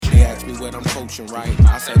me what I'm coaching, right?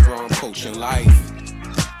 I said, bro, I'm coaching life.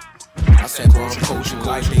 I said, bro, I'm coaching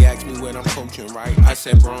life. They asked me what I'm coaching, right? I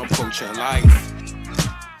said, bro, I'm coaching life.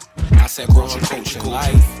 I said, bro, I'm coaching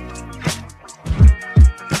life.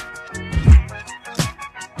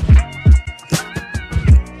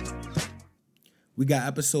 We got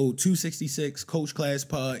episode 266, Coach Class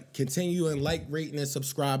Pod. Continue and like, rating, and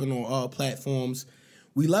subscribing on all platforms.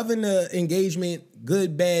 We loving the engagement,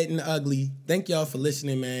 good, bad, and ugly. Thank y'all for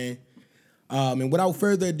listening, man. And without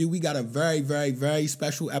further ado, we got a very, very, very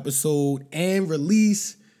special episode and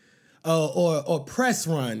release or press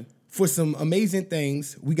run for some amazing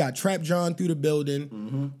things. We got TrapJxhn through the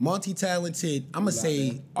building, multi-talented, I'm going to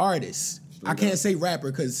say artist. I can't say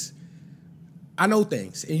rapper because I know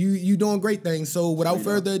things, and you doing great things. So without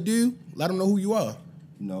further ado, let them know who you are.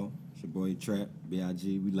 You know, it's your boy Trap,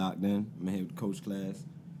 B.I.G. We locked in. I'm here with Coach Class.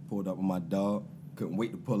 Pulled up with my dog. Couldn't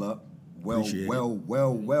wait to pull up. Well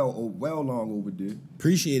long overdue.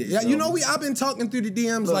 Appreciate it. Yeah, you know, I've been talking through the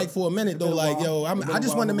DMs like for a minute though. Like, yo, I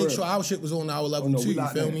just want to make sure our shit was on our level too. You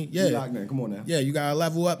feel me? Yeah. Locked in. Come on now. Yeah, you gotta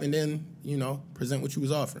level up and then present what you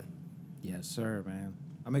was offering. Yes, sir, man.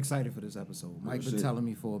 I'm excited for this episode. Mike been telling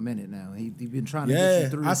me for a minute now. He been trying to get you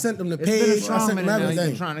through. I sent him the It's been a page. strong I sent him minute now. everything. He's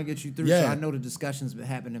been trying to get you through. Yeah. So I know the discussions been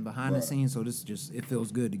happening behind the scenes. So this it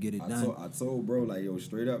feels good to get it done. I told bro, like, yo,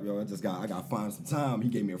 straight up, yo, I gotta find some time. He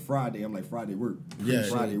gave me a Friday. I'm like, Friday work. Yeah.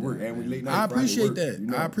 Friday work. And we late night. I appreciate Friday that.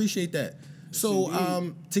 Work, I appreciate that.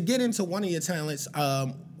 So to get into one of your talents,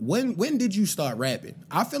 when did you start rapping?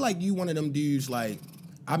 I feel like you one of them dudes like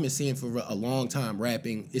I've been seeing for a long time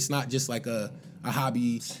rapping. It's not just like a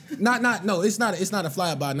hobby. It's not a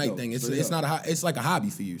fly by night thing. It's it's like a hobby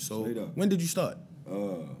for you. So when did you start?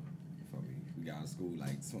 We got out of school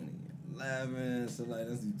like 2011, so like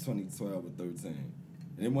let's do 2012 or 13.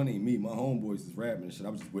 And it wasn't even me. My homeboys was rapping and shit. I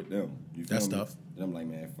was just with them. You feel That's me? tough. And I'm like,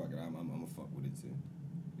 man, fuck it. I'm gonna fuck with it too.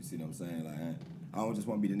 You see what I'm saying? Like, I don't just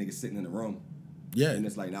want to be the nigga sitting in the room. Yeah. And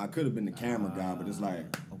it's like, now I could have been the camera guy, but it's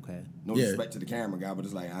like, Okay. no disrespect to the camera guy, but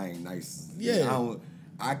it's like, I ain't nice. Yeah.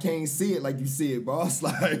 I can't see it like you see it, boss.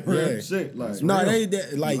 Like, real shit. Like, no, they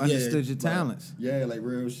like, you understood your talents. Yeah, like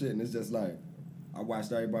real shit. And it's just like, I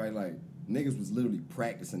watched everybody, like, niggas was literally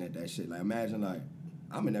practicing at that shit. Like, imagine, like,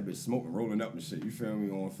 I'm in that bitch smoking, rolling up and shit. You feel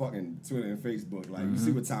me? On fucking Twitter and Facebook. Like, you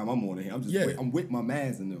see what time I'm on here. I'm just, I'm with my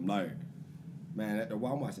mans in them. Like, man,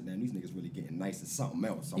 while I'm watching, damn, these niggas really getting nice at something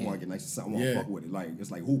else. I want to get nice at something. I want to fuck with it. Like,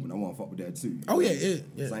 it's like hooping. I want to fuck with that too. Oh, yeah.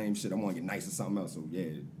 Same shit. I want to get nice at something else. So, yeah,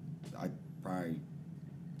 I probably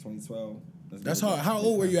 2012. That's hard. How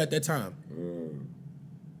old were you at that time?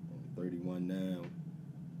 31 now.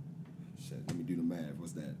 Shit, let me do the math.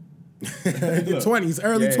 What's that? Your 20s,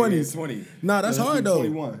 early 20s. 20. Nah, that's hard though.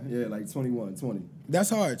 21. Yeah, like 21, 20. That's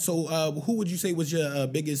hard. So who would you say was your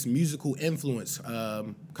biggest musical influence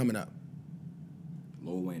coming up?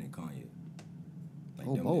 Lil Wayne and Kanye. Like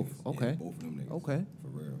both. Niggas. Okay. Yeah, both of them niggas. Okay. For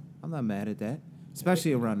real. I'm not mad at that.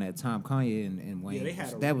 Especially around that time, Kanye and Wayne. Yeah, they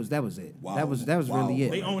had that was it. Wild, that was really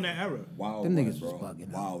it. They own that era. Wild Them run, niggas bro. was bugging.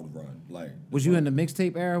 Wild run. Like, Was you in the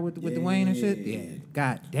mixtape era with the Wayne and shit? Yeah.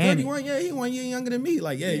 God damn it. 31, he 1 year younger than me.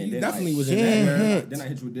 Like, you then, definitely like, was in that era. Then I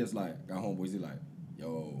hit you with this, like, got homeboys, he like,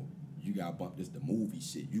 yo, you gotta bump this the movie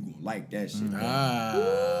shit. You gonna like that shit.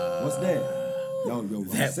 What's that? Yo, I'm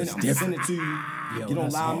gonna send it to you. Get on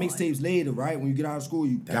live mixtapes later, right? When you get out of school,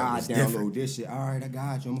 you gotta download this shit. All right, I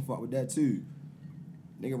got you. I'm gonna fuck with that too.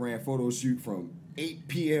 Nigga ran photo shoot from 8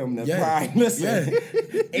 p.m. to probably listen.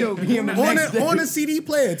 8 p.m. on a CD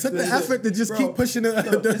player. Took the effort to just keep pushing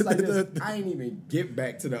the I ain't even get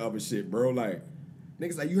back to the other shit, bro. Like,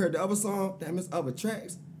 niggas like, you heard the other song? Damn, it's other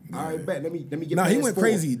tracks. All right, bet. Let me get. Nah, he went four.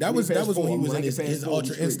 crazy. That was when he was in his his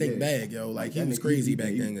Ultra Instinct bag, yo. Like, he was crazy back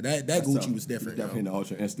then. That Gucci was different. Definitely in the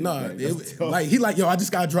Ultra Instinct. Nah, bag. yo, I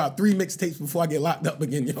just gotta drop 3 mixtapes before I get locked up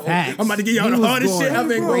again, yo. Facts. I'm about to get y'all the hardest shit. I've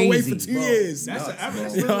been going away for 2 years. That's the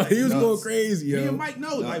evidence. Yo, he was going crazy, yo. Me and Mike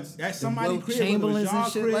know, like, at somebody's crib, Chamberlains whether it was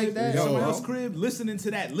and shit y'all like crib, that. someone Yo. else's crib, listening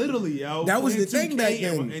to that literally, yo. That was the playing thing back 2K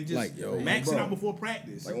then. and just Like, yo, maxing bro. out before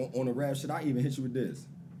practice. Like on the rap shit, I even hit you with this.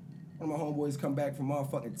 One of my homeboys come back from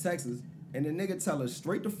motherfucking Texas, and the nigga tell us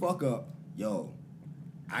straight the fuck up, yo,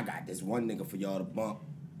 I got this one nigga for y'all to bump.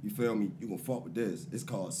 You feel me? You gonna fuck with this. It's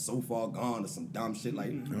called So Far Gone or some dumb shit like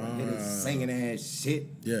niggas singing ass shit.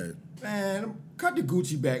 Yeah. Man, cut the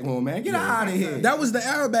Gucci back on, man. Get out of here. That was the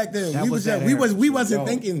era back then. That We was was that we era. wasn't Yo,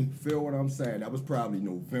 thinking. Feel what I'm saying? That was probably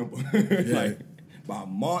November. Like by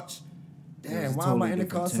March, Damn, why am I in the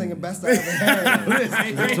car singing best I ever had?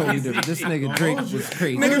 Totally different. This nigga Drake was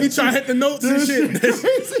crazy. Nigga be trying to hit the notes and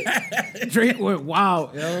shit. Drake went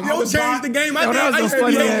wild, yo. Yo, changed the game. That was a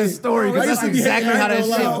funny ass story because that's exactly how that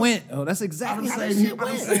shit went. went. Oh, that's exactly how that shit went.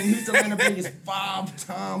 I'm saying Houston Atlanta Vegas 5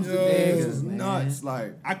 times a day. It's nuts.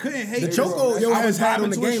 Like I couldn't hate the it, choco bro. yo I has was had on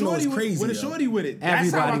the vibing to a game though shorty is crazy. with a shorty with it.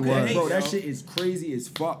 That's how I Everybody couldn't was. hate, bro, that yo. shit is crazy as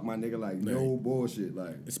fuck, my nigga. Like no bullshit.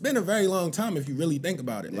 Like It's been a very long time if you really think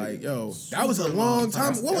about it. Like, yo, that was a long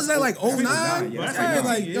time. What was that, like 09? Yeah,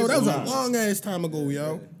 Like, yo, that was a 09. long ass time ago,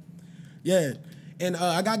 yo. Yeah. And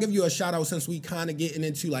I gotta give you a shout out since we kind of getting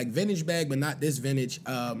into like vintage bag, but not this vintage.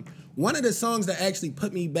 One of the songs that actually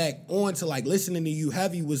put me back on to like listening to you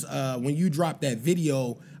heavy was when you dropped that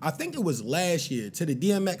video. I think it was last year to the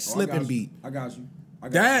DMX slipping beat. I got you.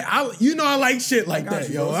 I like shit like that,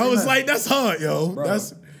 you, yo. bro. I was like, that's hard, yo. Bro,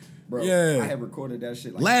 bro, yeah. I had recorded that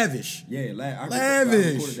shit like Lavish. Yeah, I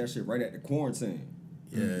Lavish. recorded that shit right at the quarantine.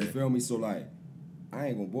 Yeah, you feel me? So like, I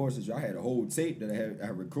ain't gonna bullshit you. I had a whole tape that I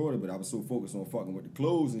had recorded, but I was so focused on fucking with the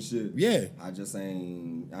clothes and shit. Yeah, I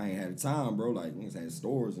ain't had the time, bro. Like niggas had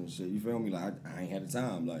stores and shit. You feel me? Like I ain't had the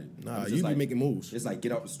time. Like nah, you be making moves. It's like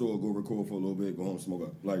get out the store, go record for a little bit, go home, smoke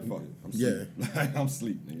up. Like fuck it, I'm Yeah. sleep. Like I'm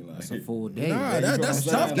sleep, nigga. Like That's a full day. Nah, man. that's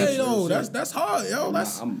what I'm tough saying? day though. That's That's hard, yo.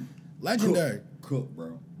 That's I'm legendary. Cook,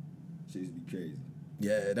 bro. Shit used to be crazy.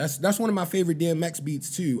 Yeah, that's one of my favorite DMX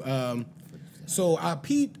beats too. So I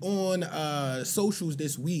peeped on socials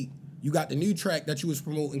this week. You got the new track that you was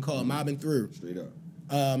promoting called Mobbing Through. Straight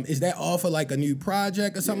up. Is that off of like a new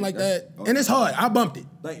project or something like that? that's- And it's hard. I bumped it.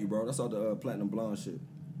 Thank you, bro. That's all the Platinum Blonde shit.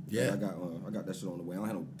 Yeah. I got that shit on the way. I don't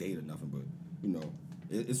have no date or nothing, but you know,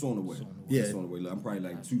 it's on the way. Yeah. It's on the way. Look, I'm probably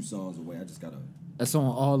like 2 songs away. I just gotta. That's on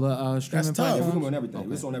all the streaming That's tough. Yeah, platforms. we're on everything.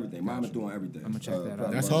 Okay. It's on everything. Mama doing everything. I'ma check that out.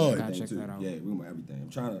 Platinum That's Blonde hard. everything, Gotta check too. that out. Yeah, we're on everything. I'm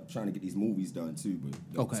trying to get these movies done too, but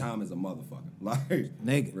the Okay. time is a motherfucker. Like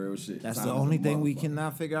Nigga, real shit. that's Time the is a only thing we motherfucker.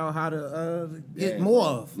 cannot figure out how to get Yeah, more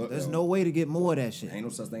bro. of. Look, There's yo. no way to get more of that shit. Ain't no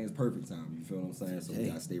such thing as perfect time. You feel what I'm saying? So we Hey,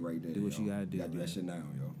 gotta stay right there. do what you gotta do, You gotta do man. that shit now,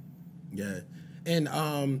 yo. Yeah.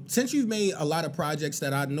 And since you've made a lot of projects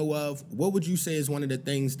that I know of, what would you say is one of the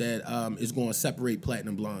things that is going to separate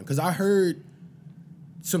Platinum Blonde? Because I heard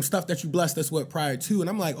some stuff that you blessed us with prior to, and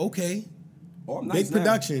I'm like, okay, Oh, I'm big nice now.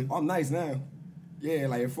 production. Oh, I'm nice now. Yeah,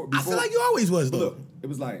 like before, I feel like you always was though. Look, it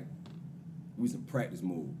was like we was in practice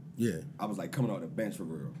mode. Yeah. I was like coming out the bench for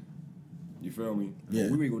real. You feel me? Yeah.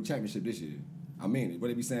 We go championship this year. I mean it. What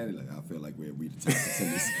they be saying? Like, I feel like we the top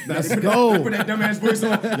contenders. Let's go. Put that dumbass voice on.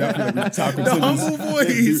 Yeah, I feel like we the top The contenders. humble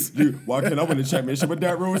voice. Why can't I win the championship? What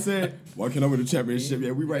that Rose said? Why can't I win the championship?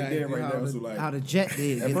 Yeah, we right there right now. So like, How the Jet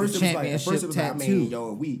did at get first the it was like, championship I tattoo. mean,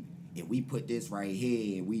 yo, if we put this right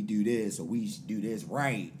here and we do this or we do this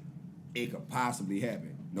right, it could possibly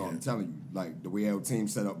happen. No, I'm telling you, like the way our team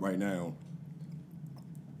set up right now,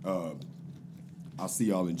 I'll see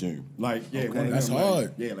y'all in June. Like, yeah, Okay, one of that's them, hard.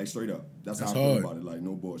 Like, yeah, like straight up. That's how I hard. feel about it. Like,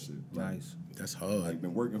 no bullshit. Like, Nice. That's hard. like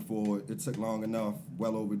been working for it. It took long enough.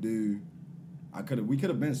 Well overdue. We could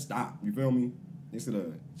have been stopped. You feel me? Instead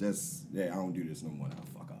of just, I don't do this no more. Now,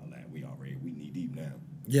 fuck all that. We knee deep now.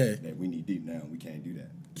 Yeah. That we knee deep now. We can't do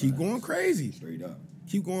that. Keep Like, going crazy. Straight up.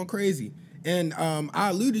 Keep going crazy. And I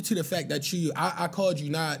alluded to the fact that I called you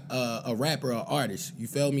not a rapper or artist. You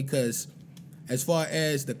feel me? Because as far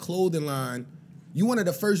as the clothing line, you one of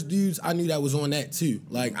the first dudes I knew that was on that too.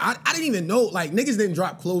 Like I didn't even know, like niggas didn't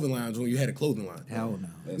drop clothing lines when you had a clothing line. Hell no.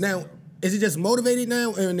 That's Now, real. is it just motivated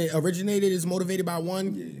now and it originated is motivated by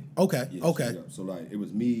one? Yeah. Okay. Yeah, Okay. straight up. So like it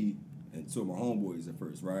was me and two of my homeboys at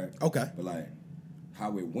first, right? Okay. But like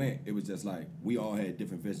how it went, it was just like we all had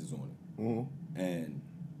different visions on it. Mm-hmm. And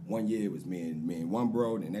one year it was me and one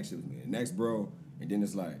bro, the next year it was me and the next bro, and then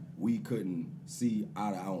it's like we couldn't see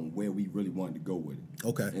eye to eye on where we really wanted to go with it.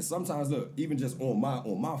 Okay. And sometimes look, even just on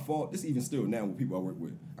my fault, this even still now with people I work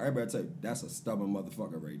with, everybody tell you that's a stubborn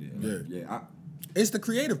motherfucker right there. Like, yeah. It's the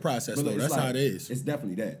creative process But though. look, it's That's like, how it is. It's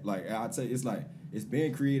definitely that. Like I tell you, it's like it's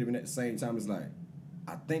being creative, and at the same time, it's like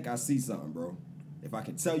I think I see something, bro. If I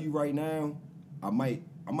can tell you right now, I might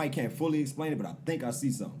can't fully explain it, but I think I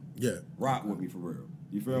see something. Yeah. Rock with me for real.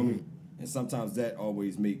 You feel me? And sometimes that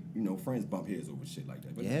always make friends bump heads over shit like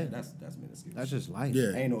that. But Yeah. that's minuscule. That's just life.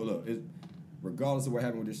 Yeah. Ain't no look. Regardless of what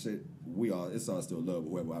happened with this shit, it's all still love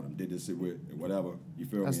whoever I done did this shit with and whatever. You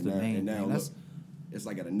feel That's me? the main And now thing. look, That's- it's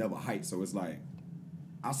like at another height. So it's like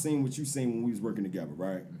I seen what you seen when we was working together,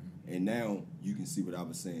 right? And now you can see what I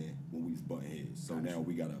was saying when we was butting heads. So now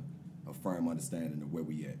we gotta a firm understanding of where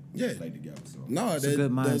we at. Yeah. Play together. So No, it's a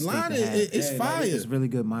good mind the line state to have. is fire. It's really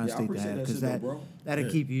good mind I state to appreciate have that because shit, bro. that'll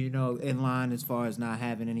keep you, in line as far as not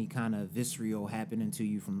having any kind of visceral happening to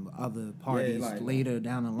you from other parties later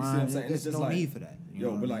down the line. There's no need for that.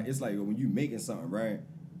 But like it's like when you making something, right?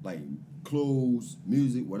 Like clothes,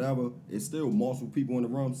 music, whatever, it's still multiple people in the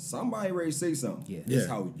room. Somebody ready to say something. Yeah. It's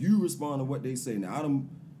how you respond to what they say. Now I done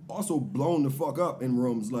also blown the fuck up in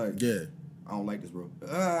rooms like I don't like this, bro.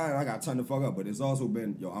 I got to turn the fuck up. But it's also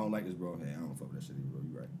been, I don't like this, bro. Hey, I don't fuck with that shit either, bro.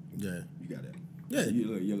 You right. Yeah. You got that. Yeah.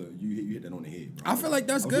 You hit that on the head, bro. I feel like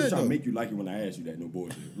that's I was good, just trying though. to make you like it when I asked you that, no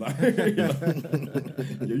bullshit. Like,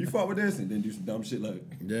 you fuck with this? And then do some dumb shit like,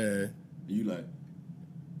 yeah. You like,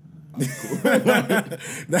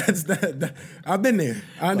 That's that. I've been there.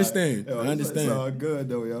 I understand. Like, I understand. It's all good,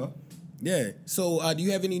 though, y'all. Yeah. So, do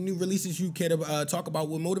you have any new releases you care to talk about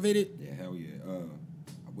with Motivated? Yeah, hell yeah.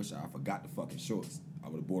 I wish I forgot the fucking shorts. I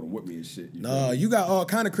would have bought them with me and shit. You got all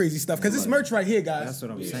kind of crazy stuff because it's merch right here, guys. That's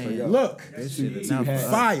what I'm Yeah, saying. Look, This shit is not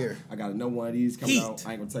fire. I got another one of these coming Heat. out.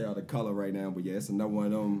 I ain't gonna tell y'all the color right now, but yeah, it's another one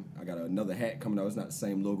of them. I got another hat coming out. It's not the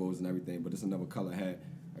same logos and everything, but it's another color hat.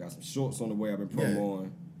 I got some shorts on the way. I've been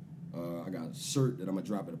promoing. I got a shirt that I'm gonna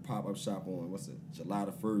drop at a pop-up shop on July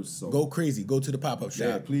the 1st. So Go crazy. Go to the pop-up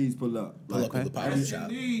yeah, shop. please pull up. Pull up to the pop-up shop.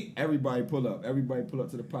 Everybody pull up. Everybody pull up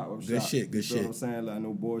to the pop-up shop. Good shit, good You shit. know what I'm saying? Like,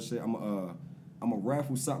 no bullshit. I'm a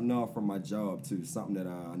raffle something off from my job too. Something that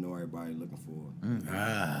I know everybody looking for. So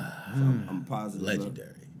I'm positive.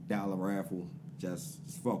 Legendary. Dollar raffle. Just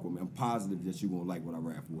fuck with me. I'm positive that you gonna like what I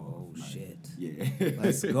raffle. Oh, shit. Yeah.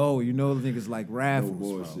 Let's go. You know niggas like No raffles,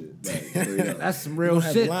 bullshit. bro. Like, straight up. That's some real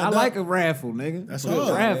have shit. lined I up. like a raffle, nigga. That's Put a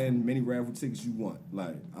hard. raffle. And many raffle tickets you want.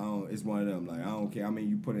 Like, it's one of them. Like, I don't care. I mean,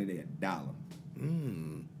 you put it at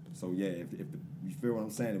 $1. So yeah, if you feel what I'm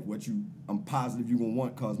saying, if what I'm positive you gonna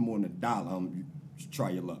want costs more than $1, you should try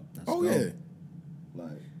your luck. Oh yeah. Like,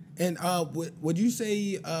 And would you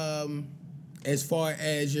say as far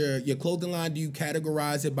as your clothing line, do you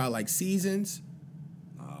categorize it by like seasons?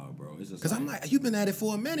 bro, it's just Because I'm like, you've been at it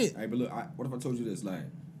for a minute. hey, but look, what if I told you this?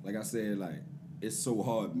 Like I said, like it's so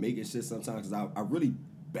hard making shit sometimes because I really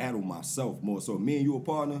battle myself more. So me and you a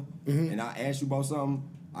partner, and I ask you about something.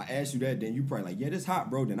 I asked you that, then you probably like, yeah, this hot,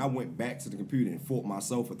 bro. Then I went back to the computer and fought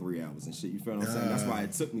myself for 3 hours and shit. You feel what I'm saying? That's why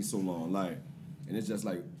it took me so long. Like, and it's just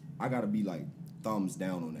like I gotta be like thumbs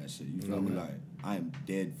down on that shit. You feel me? Like I am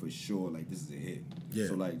dead for sure. Like this is a hit. Yeah.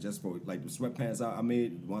 So like just for like the sweatpants I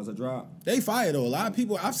made, the ones I dropped. They fire though. A lot of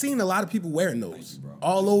people. I've seen a lot of people wearing those you, bro.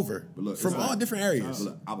 all over But look, from it's all like- different areas.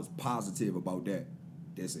 But look, I was positive about that.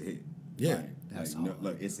 That's a hit. Yeah. That's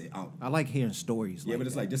look, it's a. I like hearing stories. Yeah, like but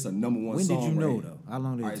it's that. like this a number one When song. did you know right here. though? How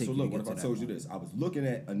long did it All right, take so you look, to what get if to I that told you point? this? I was looking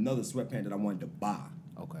at another sweatpant that I wanted to buy,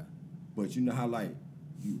 Okay. but you know how like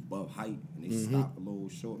you above height and they stop a little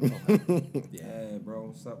short. Yeah, bro,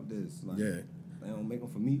 what's up with this? Like, Yeah. they don't make them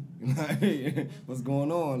for me. Like, what's going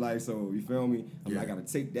on? Like, so you feel me? I Yeah. gotta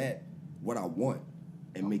take that what I want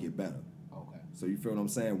and make it better. Okay. So you feel what I'm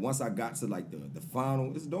saying? Once I got to like the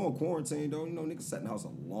final, it's during quarantine though. You know, niggas sat in the house a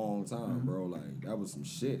long time, bro. Like that was some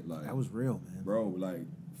shit. Like That was real, man. bro. Like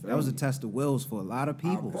That was a test of wills for a lot of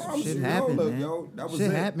people. I Some promise shit you, happened, look, man. yo, that was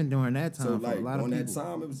shit it. happened during that time So for like a lot of on people. that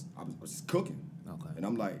time, I was just cooking. Okay. And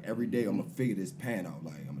I'm like every day I'm gonna figure this pan out.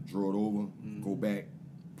 Like I'm gonna draw it over, go back,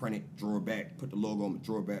 print it, draw it back, put the logo on,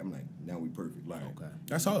 draw it back. I'm like, now we perfect. Like Okay.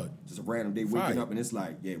 That's hard. just a random day waking Fire. up and it's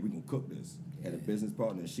like, yeah, we gonna cook this. Had a business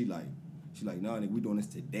partner and she like, nah, nigga, we doing this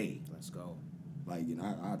today. Let's go. Like, you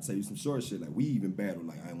know, I'll tell you some short shit. Like, we even battled,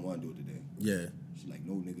 like, I didn't want to do it today. Yeah. She like,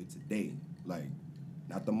 no, nigga, today. Like,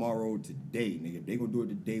 not tomorrow, today, nigga. If they gonna do it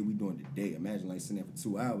today, we doing it today. Imagine, like, sitting there for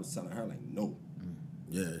 2 hours telling her, like, no.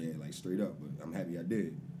 Yeah. Yeah, like, straight up. But I'm happy I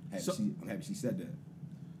did. I'm happy she said that.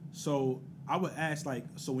 So I would ask, like,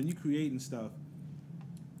 so when you creating stuff,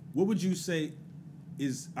 what would you say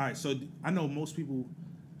is all right? So I know most people,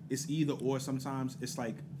 it's either or. Sometimes it's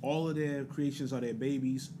like all of their creations are their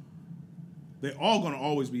babies. They're all gonna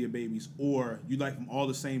always be your babies, or you like them all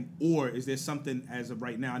the same, or is there something as of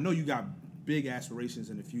right now? I know you got big aspirations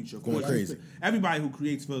in the future. Of Going course, crazy. Everybody who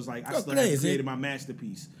creates feels like I Go still haven't crazy. created my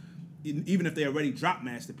masterpiece, even if they already dropped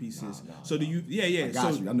masterpieces. So do you? Yeah. I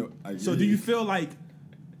got so you. I know. so do you feel like?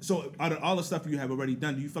 So out of all the stuff you have already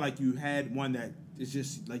done, do you feel like you had one that is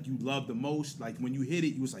just like you love the most? Like when you hit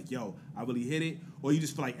it, you was like, "Yo, I really hit it," or you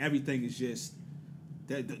just feel like everything is just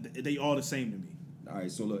they all the same to me. All right,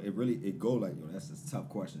 so look, it go like, yo, that's a tough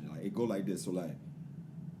question. Like, it go like this. So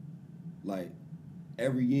like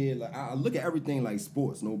every year, like I look at everything like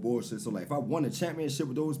sports, no bullshit. So like if I won a championship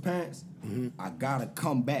with those pants, I gotta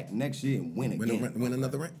come back next year and win again. Win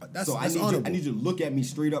another ring. That's So that's I honorable. need you to look at me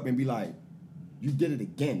straight up and be like, you did it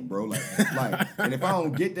again, bro. Like, and if I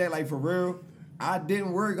don't get that, like, for real, I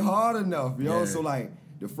didn't work hard enough, yo. Yeah. So, like,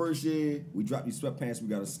 the first year, we dropped these sweatpants, we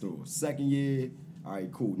got a store. Second year, all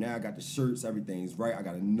right, cool. Now I got the shirts, everything's right. I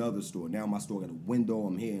got another store. Now my store got a window.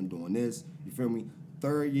 I'm here, I'm doing this. You feel me?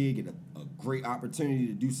 Third year, get a great opportunity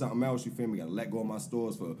to do something else. You feel me? Got to let go of my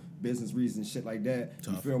stores for business reasons, shit like that.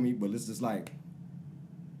 Tough. You feel me? But it's just like,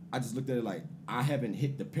 I just looked at it like, I haven't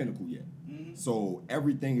hit the pinnacle yet. Mm-hmm. So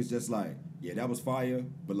everything is just like, yeah, that was fire,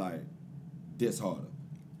 but like, this harder.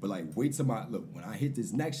 But like, wait till when I hit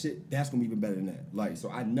this next shit, that's gonna be even better than that. Like, so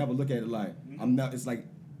I never look at it like, it's like,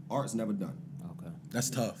 art's never done. That's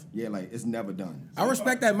tough. Yeah, like, it's never done. I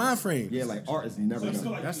respect that mind frame. Yeah, like, art is never done.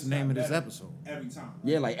 Like that's the name of this episode. Every time.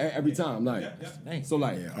 Yeah, like, every time. Like, so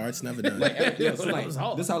like. Yeah, art's never done. Like, so like, this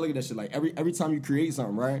is how I look at that shit. Like, every time you create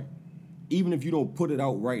something, right? Even if you don't put it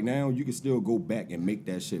out right now, you can still go back and make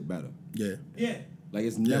that shit better. Yeah. Yeah. Like,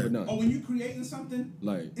 it's never done. Oh, when you creating something,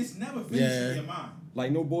 like, it's never finished in your mind.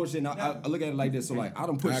 Like, no bullshit. I look at it like this. So, like, I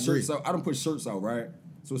done put shirts out, right?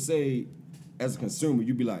 So, say, as a consumer,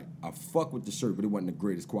 you'd be like, I fuck with the shirt, but it wasn't the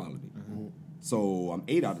greatest quality. Mm-hmm. So, I'm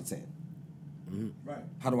 8 out of 10. Mm-hmm. Right.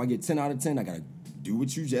 How do I get 10 out of 10? I got to do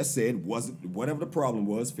what you just said. Whatever the problem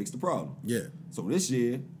was, fix the problem. Yeah. So, this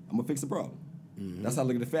year, I'm going to fix the problem. Mm-hmm. That's how I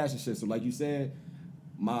look at the fashion shit. So, like you said,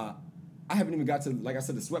 I haven't even got to, like I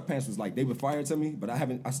said, the sweatpants was like, they were fire to me, but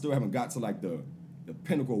I still haven't got to, like, the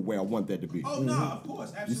pinnacle where I want that to be. Oh, no, of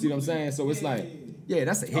course. Absolutely. You see what I'm saying? So, it's like... Yeah,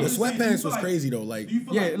 that's a hit. The sweatpants was crazy though. Like,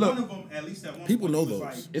 look, one of them, at least at one people know those.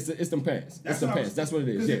 Like, it's them pants. It's them pants. That's what it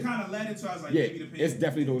is. Because it kind of led into, I was like, yeah, maybe the pants. It's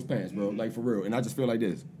definitely those pants, bro. Mm-hmm. Like, for real. And I just feel like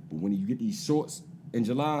this. But when you get these shorts in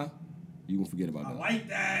July, you gonna forget about that. I like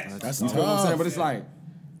that. That's tough. You know what I'm saying? But it's like,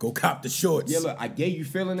 go cop the shorts. Yeah, look, I get you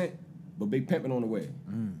feeling it, but Big Pimpin' on the way.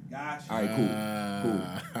 Gotcha. All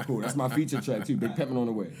right, cool. That's my feature track too. Big Pimpin' on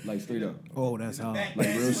the way, like straight up. Oh, that's hard. Like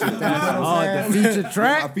real shit. That's hard. The feature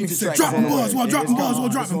track. My feature track. Dropping balls while dropping balls while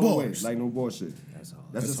dropping balls. Like no bullshit.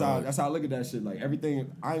 That's how I look at that shit. Like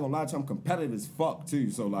everything, I ain't gonna lie to you, I'm competitive as fuck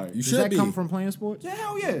too. So like, you should that come from playing sports? Yeah,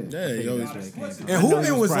 hell yeah. Yeah, you always. And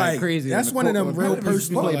hooping was like crazy. That's one of them real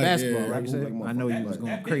personal. Play basketball, right? I know you was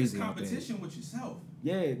going crazy out there. Competition with yourself.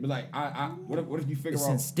 Yeah, but like, what if you figure out? It's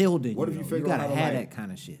instilled in you. What if you figure out? You gotta have that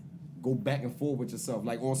kind of shit. Go back and forth with yourself,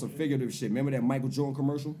 like on some figurative shit. Remember that Michael Jordan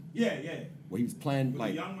commercial? Yeah. Where he was playing with like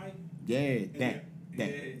the young Mike. Yeah, that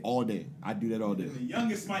all day. I do that all day. The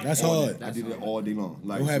youngest Mike. That's hard. I do that all day long.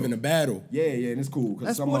 Like we're having a battle. Yeah, and it's cool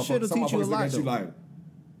because some motherfuckers look at you like.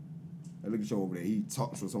 I look at you over there. He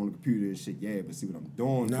talks to us on the computer and shit. Yeah, but see what I'm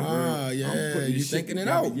doing? Nah, you thinking it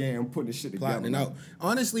out. Yeah, I'm putting this shit together. Plotting it out.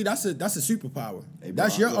 Honestly, that's a superpower. Hey, bro,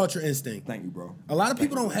 that's your ultra instinct. Thank you, bro. A lot of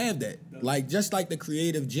people don't have that. Like just like the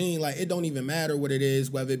creative gene, like it don't even matter what it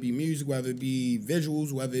is, whether it be music, whether it be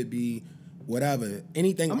visuals, whether it be whatever,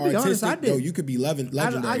 anything artistic. Honest, yo, you could be legendary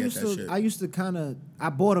at that shit. I used to kind of. I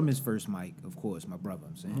bought him his first mic, of course, my brother.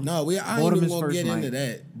 I'm saying. No, I ain't even gonna get into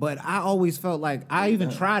that. But I always felt like I even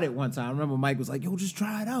tried it one time. I remember Mike was like, "Yo, just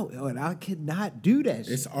try it out," and I could not do that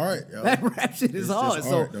shit. It's art, yo. That rap shit is hard.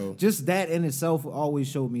 So art, just that in itself always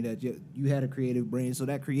showed me that you had a creative brain. So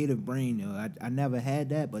that creative brain, yo, I never had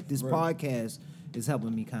that, but this podcast is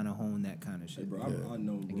helping me kind of hone that kind of shit. Hey, bro, I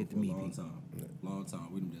know bro, get to meet people. Long time.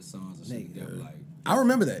 We done did songs and shit together. Like, I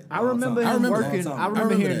remember that. I remember him working. I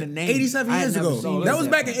remember hearing the name. 87 years ago. That was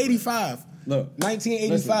back in 85. Look,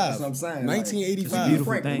 1985. That's what I'm saying. 1985.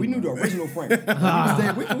 Frank, we knew the original Frank.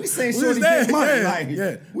 we saying shorty there, get money.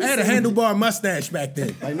 Yeah. I had a handlebar mustache back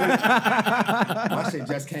then. Like, my shit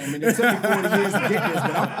just came in. It took me 40 years to get this,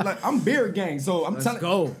 but I'm beard gang, so I'm telling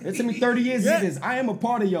you. It took me 30 years to get this. I am a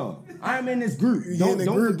part of y'all. I am in this group. Don't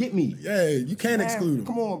forget me. Yeah, you can't exclude them.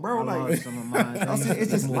 Come on, bro. Like, some of mine. It's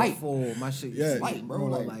just light. My shit is light, bro.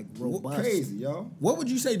 Like robust. Crazy, yo. What would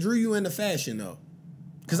you say drew you into fashion, though?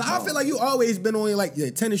 Because I feel like you always been on like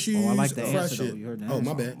tennis shoes. Oh, I like the fresh answer, shit. You heard that Oh,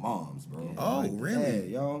 my bad. Moms, bro. Yeah, oh, really?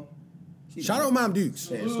 Yeah, yo. Shout out Mom Dukes.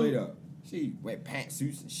 Yeah, straight up. She wear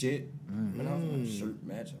pantsuits and shit. Man, I was wearing shirt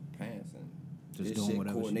matching pants and just this shit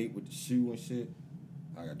coordinate with the shoe and shit.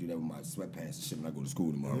 I gotta do that with my sweatpants and shit when I go to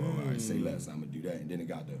school tomorrow. All right, say less. I'm gonna do that, and then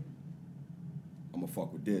I'm gonna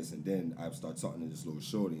fuck with this, and then I start talking to this little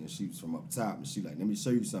shorty, and she was from up top, and she like, let me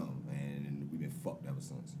show you something, man. And we've been fucked ever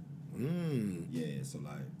since. Yeah, so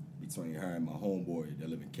like between her and my homeboy that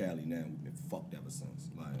live in Cali now, we've been fucked ever since.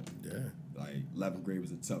 Like 11th grade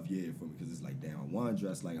was a tough year for me because it's like, damn, I want to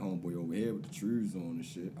dress like homeboy over here with the shoes on and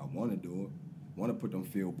shit. I want to do it. Want to put them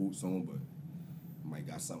field boots on, but I might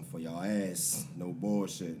got something for y'all ass. No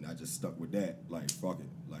bullshit. And I just stuck with that. Like, fuck it.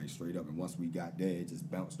 Like, straight up. And once we got there, it just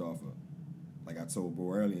bounced off of, like I told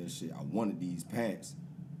bro earlier and shit, I wanted these pants.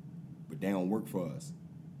 But they don't work for us.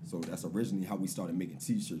 So that's originally how we started making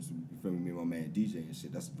T-shirts. You feel me and my man DJ and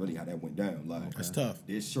shit. That's really how that went down. Like that's tough.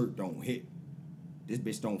 This shirt don't hit. This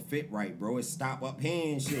bitch don't fit right, bro. It stop up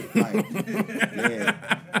here and shit. Like,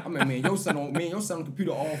 yeah. I mean, me and your son on the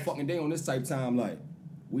computer all fucking day on this type time. Like,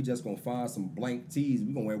 we just gonna find some blank tees.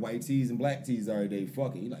 We gonna wear white tees and black tees every day.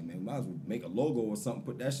 Fuck it. You like, man, might as well make a logo or something.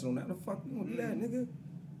 Put that shit on that. The fuck you gonna do that, nigga?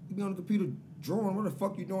 You be on the computer drawing. What the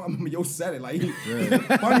fuck you doing? I remember yo said it like,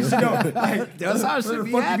 funny shit though. Like, that's how shit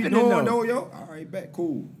be happening though, yo. All right, bet,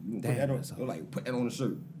 cool. You gonna put that on the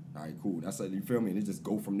shirt. All right, cool. That's like, you feel me? And it just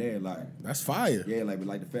go from there. Like, that's fire. Yeah, like, but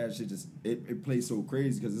like the fashion shit just it plays so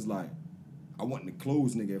crazy because it's like I wasn't the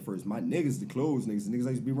clothes nigga at first. My niggas the clothes niggas. The niggas I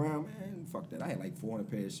used to be around, man. Fuck that. I had like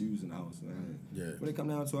 400 pair of shoes in the house, man. Yeah. When it come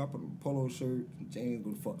down to it, I put a polo shirt, jeans,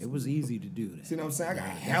 go to fuck. It was easy to do that. See what I'm saying? I got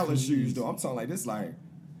hella shoes though. I'm talking like this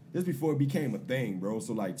before it became a thing, bro.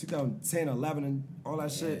 So like 2010, 11, and all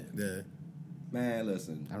that shit. Yeah. Man,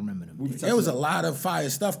 listen. I remember them. There was a lot of fire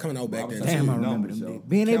stuff coming out back then. Damn, I remember them.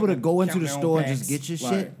 Being able to go into the store and just get your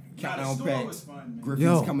shit. Countdown packs.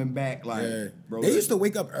 Griffey's coming back. Like, bro, they used to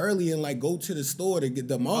wake up early and like go to the store to get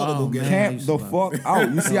the mall to go get camp the fuck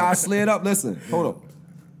out. You see how I slid up? Listen, hold up.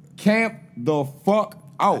 Camp the fuck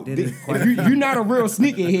out. If you're not a real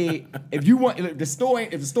sneakerhead, if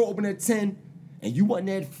the store open at 10 and you wasn't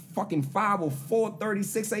there fucking 5 or 4:30,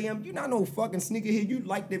 6 a.m., you not no fucking sneakerhead. You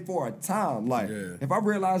liked it for a time. Like, if I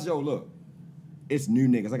realize, yo, look, it's new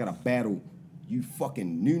niggas. I got to battle you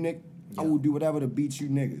fucking new niggas. I will do whatever to beat you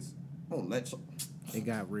niggas. I don't let you. It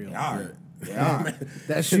got real. Yeah, yeah.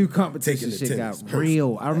 That shoe competition shit got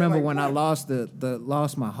real. I remember like, when I lost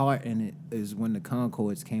lost my heart in it is when the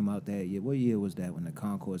Concords came out that year. What year was that when the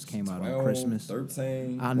Concords came out 12, on Christmas?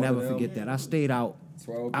 13. I'll never forget that. I stayed out.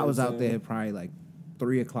 12, I was out there probably like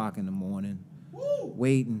 3 o'clock in the morning,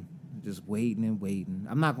 waiting. Just waiting and waiting.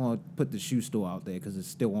 I'm not gonna put the shoe store out there because it's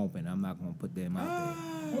still open. I'm not gonna put them out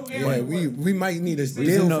there. Yeah, we might need a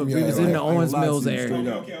deal from you. We was in the Owens Mills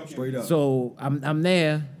area. Straight up. So I'm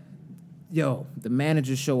there. Yo, the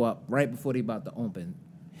managers show up right before they about to open.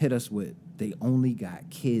 Hit us with they only got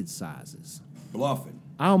kid sizes. Bluffing.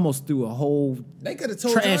 I almost threw a whole they could have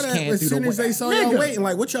told trash y'all that can as soon as they saw y'all waiting.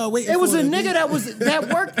 Like, what y'all waiting for? It was a nigga that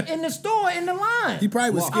worked in the store in the line. He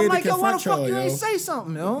probably was scared I'm like, to confront yo, why the fuck you y'all, ain't say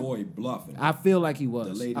something, yo? Boy, bluffing. I feel like he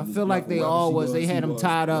was. I feel like they all was. They had him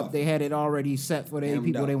tied up. They had it already set for the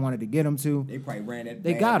people they wanted to get him to. They probably ran that.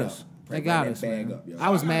 They got us. They got us, man.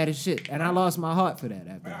 I was mad as shit, and I lost my heart for that.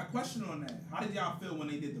 After I got a question on that. How did y'all feel when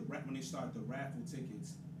they did when they started the raffle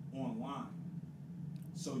tickets online?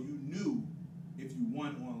 So you knew if you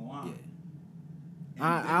won online. Yeah.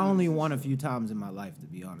 I only won a few times in my life, to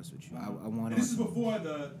be honest with you. I won. This is before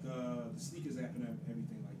the sneakers app and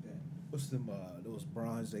everything like that. What's them those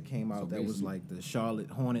bronze that came out that was like the Charlotte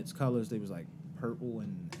Hornets colors? They was like purple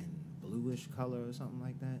and bluish color or something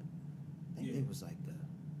like that. I think it was like the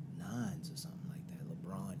nines or something like that.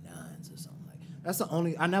 LeBron nines or something like that. That's the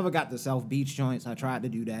only. I never got the South Beach joints. I tried to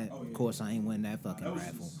do that. Of course, I ain't win that fucking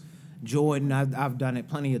raffle. Jordan, I've done it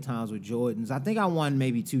plenty of times with Jordans. I think I won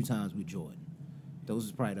maybe 2 times with Jordan. Those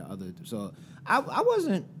is probably the other. So I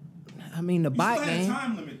wasn't. I mean, the bot game.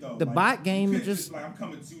 Time limit, though. The bot game just like I'm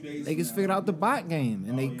coming 2 days. They just figured out the bot game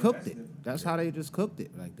and they cooked it. That's how they just cooked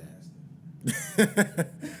it like that.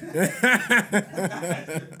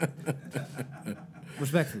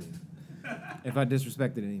 Respectfully, if I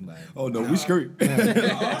disrespected anybody. Oh no, we screwed.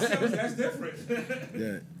 That's different.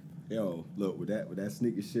 Yeah. Yo, look with that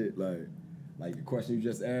sneaker shit, like the question you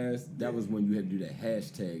just asked, that was when you had to do that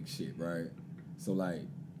hashtag shit, right? So like,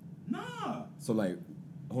 nah. So like,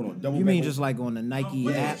 hold on, double. You mean just like on the Nike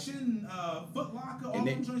app? Foot Locker, all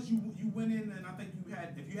them joints you went in, and I think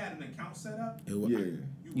if you had an account set up, you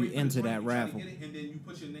enter that raffle, and then you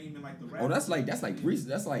put your name in like the raffle. Oh, that's like recent.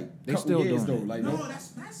 That's like they still years doing though. Like no,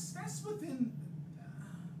 that's within.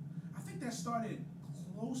 I think that started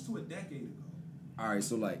close to a decade ago. All right,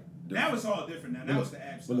 so like that was all different now. That was the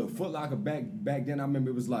app. But look, Foot Locker back then, I remember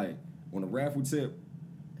it was like on a raffle tip.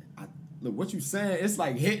 Look, what you saying? It's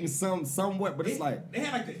like hitting somewhat, but it's like they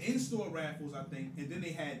had like the in-store raffles, I think, and then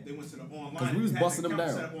they went to the online. Because we was busting them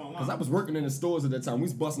down. Because I was working in the stores at that time. We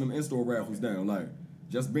was busting them in-store raffles down. Like,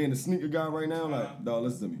 just being the sneaker guy right now, like, dog,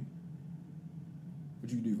 listen to me.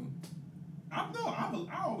 What you do for him? I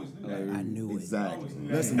always knew that. I knew exactly.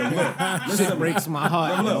 it. Listen, look. Shit breaks my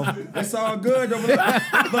heart. Look, it's all good. Though,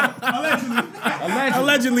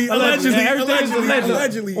 Allegedly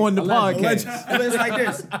on the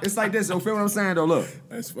podcast. It's like this. So feel what I'm saying though? Look,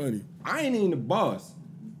 that's funny. I ain't even the boss.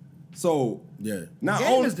 So yeah,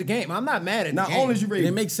 game is the game. I'm not mad at. Not only is you ready,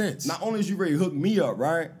 it makes sense. Not only is you ready to hook me up,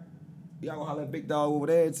 right? y'all gonna holler at Big Dog over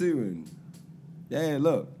there too. And yeah,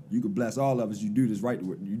 look, you can bless all of us. You do this right.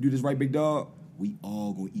 You do this right, Big Dog. We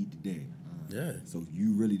all gonna eat today. Yeah. So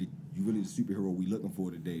you really the superhero we looking for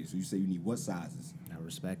today. So you say you need what sizes? I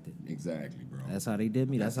respect it. Exactly, bro. That's how they did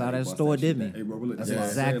me. That's how they that bust store that did shit me. down. Hey, bro, look, That's yeah.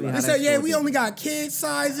 exactly how They that said, yeah, store we did only me. got kid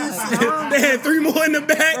sizes. They had 3 more in the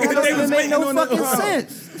back. Bro, and that they doesn't was make waiting no on fucking the,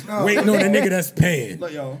 sense. waiting on the nigga that's paying.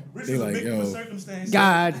 Look, yo. They like, yo.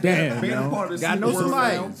 God damn, Being a yo. part of the God sneaker knows world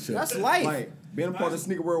somebody. now, That's life. like being a part of the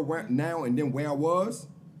sneaker world now and then where I was,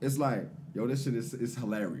 it's like, yo, this shit is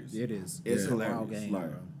hilarious. It is. It's Yeah. hilarious. Wild game, like,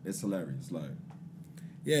 bro. it's hilarious. Like,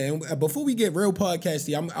 Yeah, and before we get real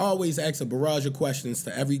podcasty, I always ask a barrage of questions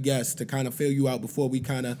to every guest to kind of fill you out before we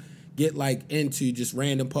kind of get like into just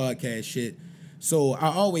random podcast shit. So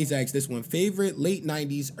I always ask this one: favorite late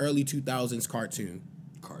 '90s, early 2000s cartoon.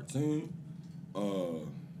 cartoon,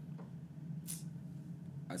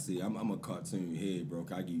 I see. I'm a cartoon head, bro.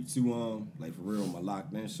 Can I give you 2 like for real? My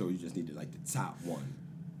lockdown show, you just needed like the top one.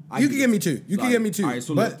 You can give me 2. You can give me 2. All right,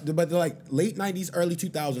 so but like late '90s, early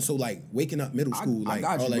 2000s. So like waking up, middle school, I like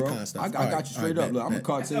got you, all that bro. kind of stuff. I got you straight up. Look, I'm a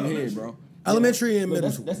cartoon head, bro. Elementary and Look, middle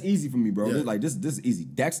that's, school. That's easy for me, bro. Yeah. This is easy.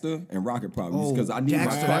 Dexter and Rocket Power. Oh, Because I need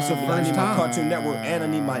Dexter, my that's the I first need my time. Cartoon Network and I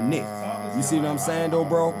need my Nick. You see what I'm saying, though,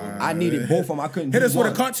 bro? I needed both of them. I couldn't Hit do us with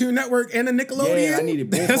one. a Cartoon Network and a Nickelodeon. Yeah, I needed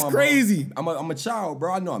both. That's of them, bro. crazy. I'm a child,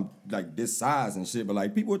 bro. I know I'm like this size and shit, but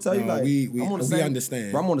like people will tell you No, like we I'm on the we same,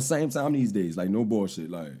 understand. Bro, I'm on the same time these days. Like no bullshit.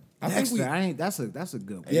 Like I think Dexter, we. I ain't. That's a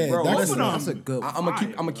good one. Yeah, bro, that's listen, That's a good one. I'm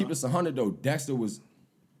gonna keep this 100 though. Dexter was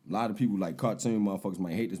a lot of people like cartoon motherfuckers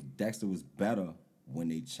might hate this. Dexter was better when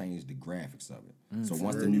they changed the graphics of it. So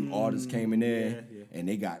once the new artists came in there and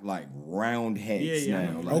they got like round heads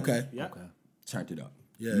now. Like, Okay. turned it up.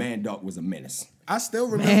 Yeah. Man Dark was a menace. I still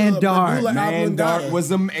remember Man Dark. Medulla Man Dark Oblongata.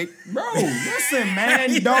 was a bro. Listen,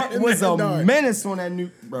 Man Dark was a Man Dark. menace on that new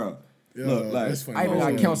bro. Look, like that's funny. I even got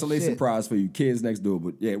Holy cancellation shit. prize for you, kids next door.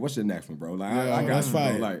 But yeah, what's your next one, bro? Like I got that's you, bro.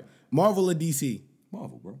 fire. Like Marvel or DC?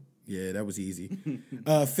 Marvel, bro. Yeah, that was easy.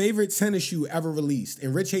 Favorite tennis shoe ever released?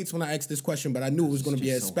 And Rich hates when I ask this question, but I knew it was going to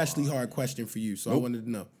be an especially hard question for you, so I wanted to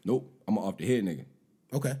know. Nope, I'm an off the head nigga.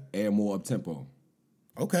 Okay. Air more up tempo.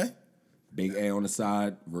 Okay. Big air on the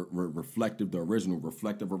side, reflective, the original,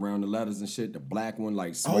 reflective around the letters and shit. The black one,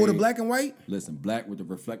 like Oh, the suede. black and white? Listen, black with the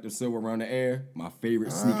reflective silver around the air. My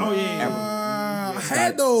favorite sneaker ever. I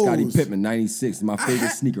had those. Scottie Pippen, 96, my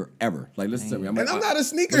favorite sneaker ever. Like, listen to me. And I'm not a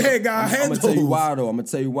sneakerhead guy. I had I'm those. gonna tell you why though. I'm gonna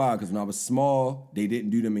tell you why. Because when I was small, they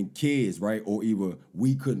didn't do them in kids, right? Or either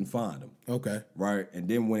we couldn't find them. Okay. Right? And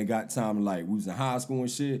then when it got time, like we was in high school and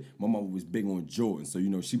shit, my mom was big on Jordan. So, you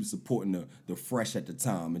know, she was supporting the fresh at the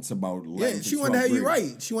time. It's about 11 Yeah, to she 12 wanted to have you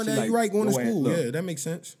grade. right. She wanted to She have you like, right going to "Yo, school. look, Yeah, that makes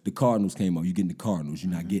sense. the Cardinals came up. You getting the Cardinals.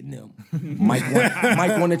 You're not getting them. Mike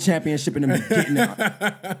won the championship and them getting them.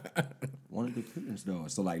 One of the Pippins, though.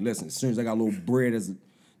 So, like, listen, as soon as I got a little bread,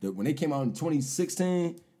 when they came out in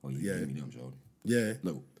 2016, oh, yeah, give me them, Jordan. Yeah.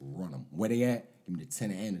 Look, run them. Where they at? Give me the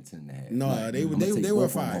 10 and the 10 and a half. No, Like, they I'ma take were both of 'em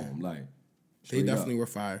fire. home, like, They straight definitely up. were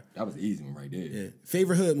fire. That was the easy one right there. Yeah.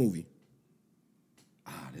 Favorite hood movie?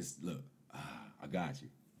 I got you.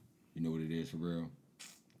 You know what it is for real?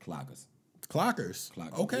 Clockers. Clockers.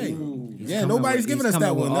 Clockers. Okay. Ooh. Yeah, nobody's giving us that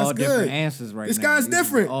coming with one. That's all good. different answers right This now. guy's These are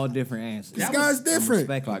different. All different answers. This guy's different.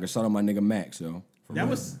 Clockers. Shout out my nigga Max, yo. For That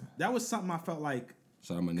real. was something I felt like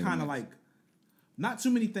Shout out my nigga kind of Max. like not too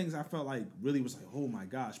many things I felt like really was like, oh my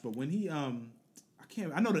gosh. But when he I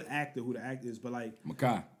know who the actor is, but like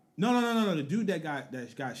Makai. No. The dude that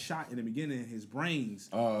got shot in the beginning, his brains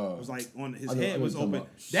was like on his I know head was what you're open. talking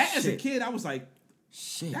about. That as a Shit. kid, I was like,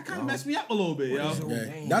 Shit. that kind of dog. messed me up a little bit, yo. Yeah.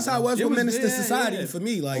 Damn, That's how it was It with was- Menace to yeah, Society yeah. for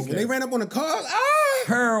me. Like, when Okay. they ran up on the car,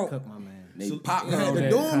 Pearl. Cook my man. They pop I had Pearl to that.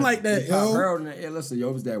 do him like that, They pop yo. Pearl in the air. Listen, yo,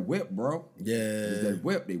 it was that whip, bro. It was Yeah. that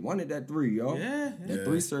whip. They wanted that 3, yo. Yeah, That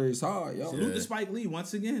 3 series hard, yo. Salute to Spike Lee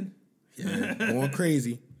once again. Yeah. Going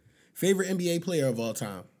crazy. Favorite NBA player of all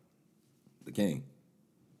time? The king.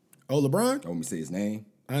 Oh, LeBron? Don't want me to say his name.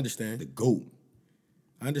 I understand. The GOAT.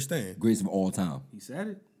 I understand. Greatest of all time. He said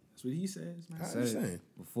it. That's what he says, man. I Said it understand.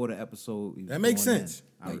 before the episode. we was That makes going in. sense.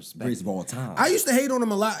 I Like, respect greatest it. of all time. I used to hate on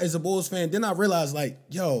him a lot as a Bulls fan. Then I realized, like,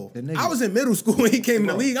 yo, The nigga- I was in middle school when he came in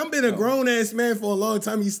the Bro. league. I've been a grown ass man for a long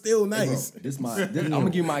time. He's still Hey, bro, nice. I'm gonna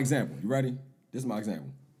give you my example. You ready? This is my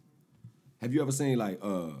example. Have you ever seen like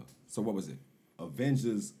so what was it?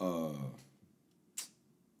 Avengers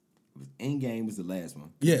Endgame was the last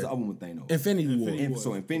one. Yeah. What's the other one thing though? Infinity War.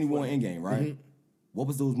 So Infinity War and Endgame, right? What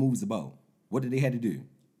was those movies about? What did they had to do?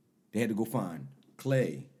 They had to go find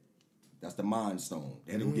Clay. That's the Mind Stone.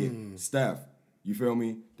 They had to go get Steph. You feel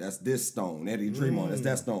me? That's this stone. They had to get Draymond. That's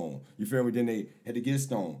that stone. You feel me? Then they had to get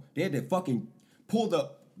Stone. They had to fucking pull the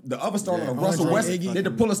the other stone on Andre Russell West. Iggy. They had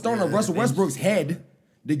to pull a stone on Russell Avengers. Westbrook's head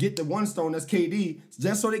to get the one stone that's KD,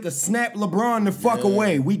 just so they could snap LeBron the fuck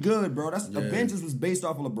away. We good, bro. That's Avengers was based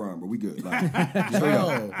off of LeBron, bro. We good. Like, straight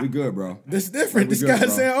up. We good, bro. This different. Like, we This good, guy's bro.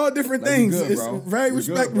 saying all different Like, we things. good, It's bro. very We good,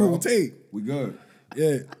 respectable bro. take. We good.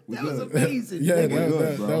 Yeah. We That was good. amazing. Yeah, nigga.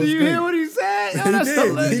 good, bro. that Do was you great. hear what he said? Yo, He that's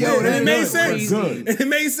did. the He yo, did. that And it made was sense. crazy. Good. It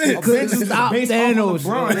made sense. Avengers was Stop based Thanos, off of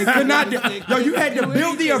LeBron. They could not. Yo, you had to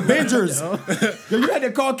build the Avengers. Yo, you had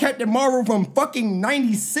to call Captain Marvel from fucking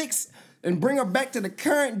 '96 and bring her back to the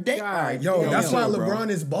current day. Yo, that's why bro. LeBron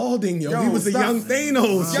is balding, yo. Yo, he was a stop. young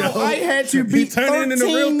Thanos, Yo, I had to He beat turned 13 into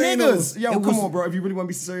real niggas. Thanos. Yo, It come was- on, bro. If you really want to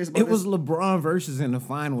be serious about It this. was LeBron versus in the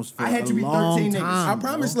finals for I had to a be long 13 niggas. time. I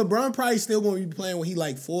promise LeBron probably still gonna be playing when he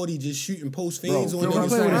like 40, just shooting post fades Bro, on feel what I'm niggas.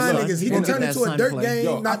 saying? Ryan Look, niggas. He he can gonna turn get into that a son dirt play. game,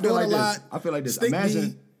 Yo, not I feel doing like a this. lot. I feel like this. Stick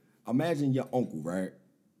Imagine your uncle, right?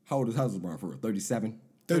 How old is LeBron for real? 37?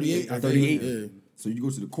 38, I think, 38. yeah. So you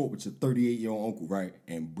go to the court with your 38-year-old uncle, right?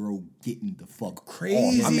 And bro getting the fuck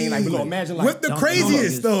Crazy. off. I mean, like, look, imagine like What the Dunking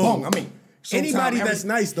craziest on though? Bong, I mean, Anybody showtime, that's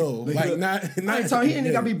nice though, Look, like look, not. I ain't telling he ain't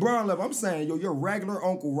yeah. gotta be Bron level. I'm saying, yo, your regular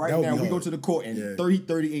uncle right That would now. be We go hard. to the court and Yeah. 30,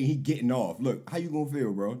 38, he getting off. Look, how you gonna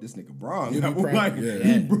feel, bro? This nigga Bron You be level, proud. like Yeah.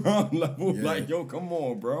 he Bron level, Yeah. like yo, come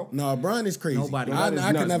on, bro. No, Brian is crazy. Nobody- I That is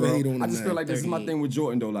can nuts, never bro. hate on him. I just feel like this is my 38. thing with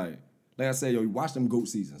Jordan though. Like I said, yo, you watch them GOAT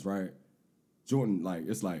seasons, right? Jordan, like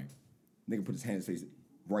it's like nigga put his hand in his face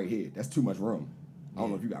right here. That's too much room. I don't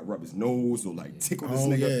know if you got to rub his nose or like tickle this Oh,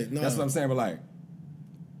 nigga. yeah, no. That's what I'm saying. But like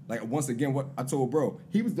once again, what I told bro,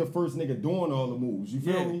 he was the first nigga doing all the moves. You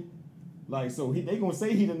feel Yeah. me? Like so, they gonna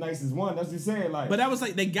say he the nicest one. That's what he's saying. Like, But that was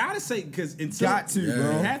like they gotta say because until got to, Yeah.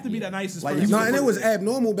 bro. you have to be the nicest Like, person. No, and it was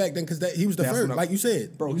abnormal back then because he was the That's first, what I'm- like you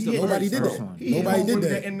said. Bro, he Nobody the did first, that. bro. He Nobody hit did home with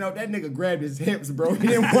that. And that nigga grabbed his hips, bro. He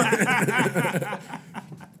didn't want.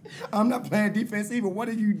 I'm not playing defense either. What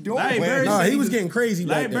are you doing? Larry Bird No, said he was getting crazy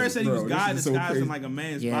Larry back Bird then. said he Bro, was this God is so disguised in crazy. like a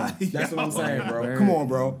man's Yeah. body. That's what I'm saying, bro. Bird. Come on,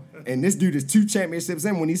 bro. And this dude is 2 championships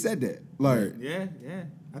in when he said that. Like, Yeah.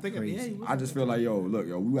 I think Crazy. yeah. He was. I just feel like, yo, look,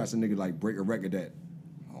 yo, we watched a nigga like break a record that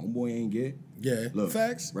homeboy ain't get. Yeah, Look,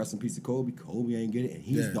 facts. Rest in peace to Kobe. Kobe ain't get it, and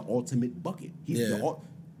he's Yeah. the ultimate bucket. He's Yeah. the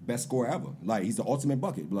best scorer ever. Like, he's the ultimate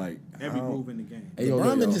bucket. Like, Every I don't- move in the game. Hey, yo, LeBron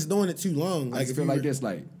look, been yo, just doing it too long. I Like just if feel you like were- this,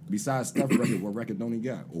 like, besides Steph record, what record don't he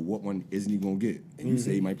got? Or what one isn't he gonna get? And you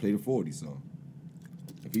say he might play the 40, so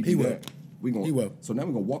if He do will. that, we gonna He will. So now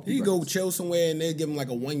we're gonna walk He these go records. chill somewhere and they give him like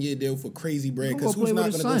a 1-year deal for crazy bread. Because Go who's play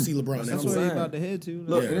not with going his to go son. see LeBron? That's in what where I'm he saying. about to head to. Look,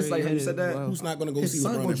 That's and it's where like he how you said headed that. as well. Who's not going to go His see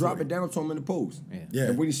son LeBron? gonna in drop 40? it down to him in the post. Yeah.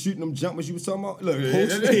 And when he's shooting them jumpers you was talking about, look,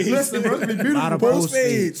 Post fades. listen, bro, it's been beautiful. Lot of Post post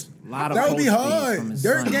fades. fades. Lot of That would be post fades hard. from his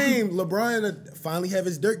Dirt son. game. LeBron finally have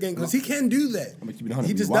his dirt game because he can do that. I'm gonna keep it 100.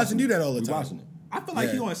 He We just watching doesn't do it. that all the We time. watching it. I feel like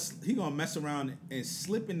Yeah. he gonna mess around and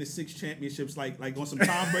slip into 6 championships like on some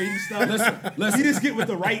Tom Brady stuff. Listen. He just get with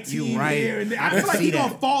the right You team right. here and there. I I can feel like see he that.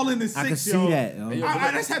 gonna fall into 6. I can see yo. that. Yo.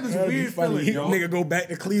 I just have this That'd be weird funny. feeling. He- Yo. Nigga go back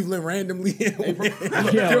to Cleveland randomly. Yo,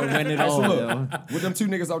 win it all. So look, Yo. with them 2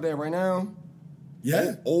 niggas out there right now,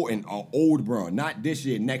 Yeah. old Bron, not this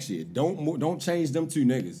year, next year. Don't change them 2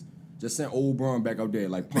 niggas. Just send old Bron back out there,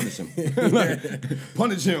 like punish him, like,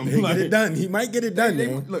 punish him. He like, get it done. He might get it done, they-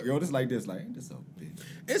 yo. look, yo, this like this, like this so bitch.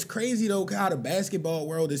 It's crazy though how the basketball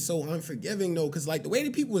world is so unforgiving though, because like the way the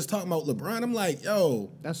people was talking about LeBron, I'm like, yo,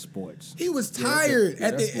 That's sports. he was tired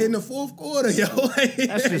that's in the fourth quarter, yo. Like,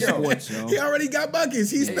 That's just Yo. sports, yo. he already got buckets.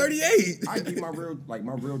 He's Hey, 38. I give my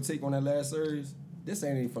real take on that last series. This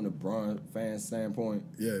ain't even from the Bron fan standpoint.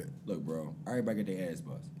 Yeah, Look, bro, everybody get their ass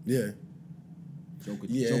bust. yeah. Joker,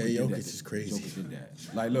 Yeah, Joker did Jokic that. is crazy. Joker did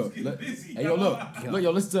that. Like, look, busy, hey, yo, look,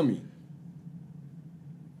 yo, listen to me.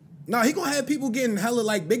 No, he gonna have people getting hella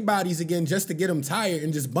like big bodies again just to get him tired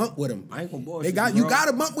and just bump with him. I ain't gonna bullshit. They got you you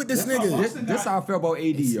gotta bump with this nigga. This how I feel about AD,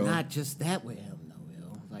 It's yo. not just that with him, though,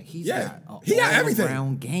 yo. Like he's Yeah. got He got everything.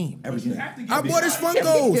 all-around game. Everything. I bought his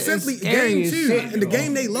Funko It's simply scary game as 2 shit, in the yo.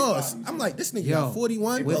 game they lost. I'm like, this nigga Yo, got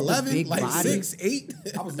 41, with the 11, big like body. 6, 8.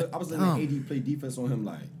 I was letting AD play defense on him,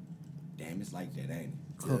 like, damn, it's like that, ain't it?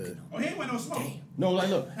 Cooking. Oh, he ain't want no smoke. No, like,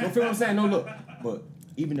 look, you feel what I'm saying? No, look, but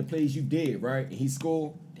even the plays you did, right, and he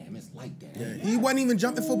scored, damn, it's like that. Ain't it? He wasn't even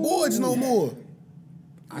jumping for boards no more.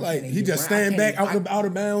 Like he just stand back out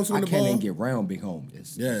of bounds I when the can't ball. even get round, big homie.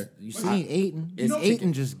 Yeah. You seen Ayton?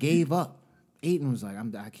 Ayton just gave up. Ayton was like,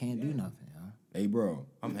 I can't do nothing, yo. Hey, bro,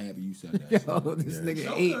 I'm happy you said that. Yo, this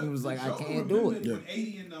nigga Ayton was like, I can't do it. When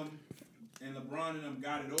 80 and them and LeBron and them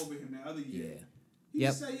got it over him the other year. Yeah. He Yep.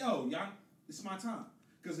 just said, yo, y'all, it's my time.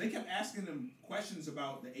 Because they kept asking him questions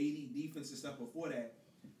about the 80 defense and stuff before that.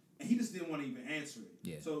 And he just didn't want to even answer it.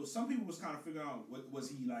 Yeah. So some people was kind of figuring out, what was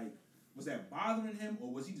he like Was that bothering him,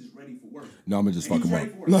 or was he just ready for work? No, I'm just fucking up.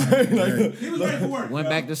 He was ready for work. Went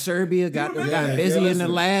back to Serbia, got busy in the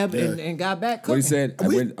lab, and got back cooking. What he said,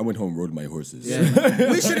 I went home and rode my horses.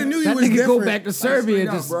 Yeah. We should have knew he That was nigga different. go back to Serbia and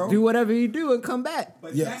out, just bro. do whatever he do and come back.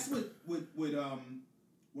 But that's what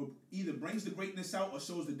either brings the greatness out or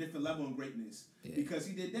shows the different level of greatness. Yeah. Because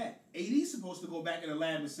he did that. AD's supposed to go back in the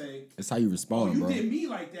lab and say, It's how you respond, you bro. did me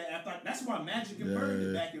like that. After that's why Magic and Bird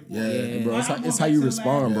did back and forth. Yeah, bro. It's how you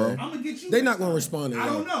respond, bro. I'm gonna get you. They not gonna respond. I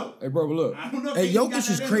don't know. Hey, bro, but look. I don't know. Hey, Jokic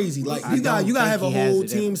is crazy. Like you got to have a whole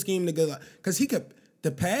team scheme together because he could.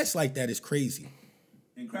 The pass like that is crazy.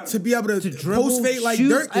 Incredible. To be able to dribble, post fade like shoot,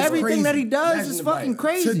 Dirk is everything crazy. that he does Imagine is the fucking bike.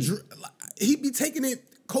 crazy. He be taking it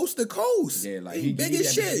coast to coast. Yeah, like he big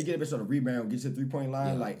as shit. He get a bitch on the rebound, get to the 3-point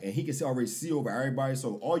line, and he can already see over everybody.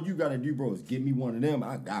 So all you gotta do, bro, is give me one of them.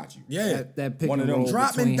 I got you. Yeah, that pick One and of them roll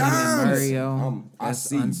dropping between him and dimes. Mario, I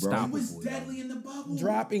see, bro. unstoppable. He was deadly in the bubble.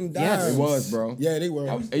 dropping dimes. Yes. It was, bro. Yeah, they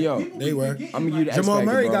were. Hey, yo, They were. I'm gonna give you the X Jamal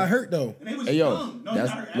factor, Murray bro. got hurt though. And they was Hey, yo, young. No, he got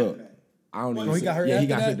hurt after look. that. I don't Oh, even. he got hurt Yeah, he after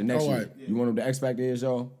got that? hurt the next Oh, year. right. You want to know what the X factor is,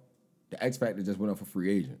 y'all? The X factor just went up for free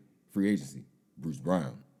agency. Bruce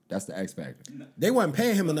Brown. That's the X factor. They wasn't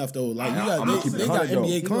paying him enough though. Like I'm gonna keep it they got 100 though. NBA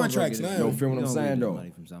He contracts gonna now. go Yo, feel what I'm gonna saying get though? money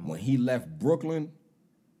from somewhere. When he left Brooklyn,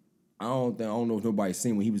 I don't know if nobody's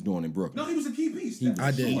seen what he was doing in Brooklyn. No, he was a key piece.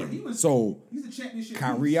 I did. He's a championship.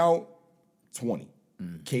 Kyrie piece. out, 20.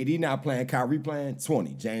 KD not playing, Kyrie playing,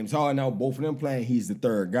 20. James Harden out, both of them playing, he's the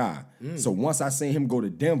third guy. So once I seen him go to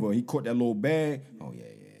Denver, he caught that little bag. Oh, yeah.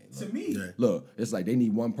 To me, Look, it's like they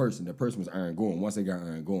need one person. The person was Aaron Gordon. Once they got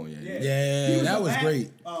Aaron Gordon, Yeah, that was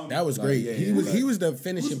great. That was great. yeah, He was the Bruce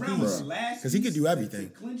finishing Brown was piece the last because he could do piece everything.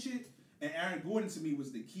 to clinch it, and Aaron Gordon to me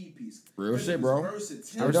was the key piece. Real Because shit, of his bro. versatility,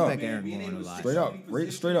 Straight up. I respect man, Aaron being Gordon able a to lot. switch Straight up. so many Straight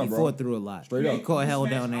positions. up, He bro. fought through a lot. Straight up. He caught hell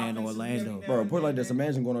Smash down there in offenses Orlando. every Bro, now put it like and this. then.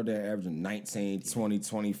 Imagine going out there averaging 19, 20,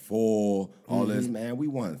 24, all this, man. We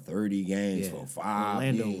won 30 games Yeah. for 5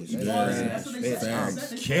 Orlando years. was Yeah. trash. That's what they said. I'm They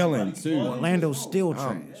said they killing, said too. Orlando's still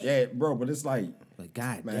trash. Yeah, bro, but it's like, But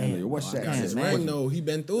God Man, damn, what's bro, I Shaq can't said? His imagine. ring though, he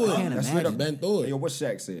been through it. can't That's straight up imagine. been through yo, it. what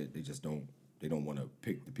Shaq said, they just don't want to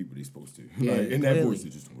pick the people they supposed to. Yeah, Like, in that clearly. voice, they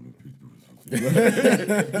just don't want to pick the people.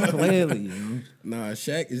 Clearly. You know? Nah,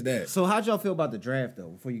 Shaq is that. So how'd y'all feel about the draft though?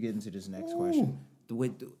 Before you get into this next question,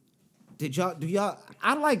 do y'all?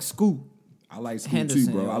 I like Scoot. I like Scoot Henderson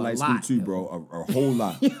too, bro. I a like lot, Scoot too, bro. A whole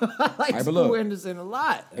lot. I like but Scoot look. Henderson a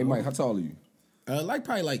lot. Hey, Mike, how tall are you? Like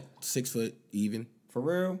probably like 6 foot even. For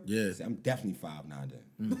real? Yeah. See, I'm definitely 5'9"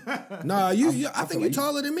 then. Nah, I think you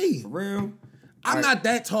taller than me. For real? I'm not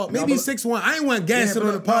that tall. Maybe but- 6'1". I ain't want to gas it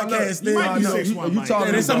on the but no, podcast. you might be no, 6'1", you Mike. taller And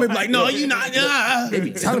then than somebody be like, no, you not. They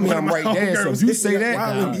be telling me I'm right there. So if you say that,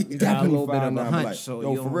 Why would you he- got a little bit of a I'm hunch, like, so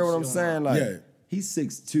yo, you for don't- real, what I'm you don't- saying, like, Yeah. he's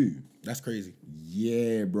 6'2". That's crazy.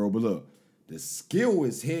 Yeah, bro. But look, the skill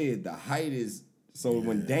is here. The height is. So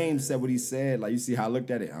when Dame said what he said, like you see how I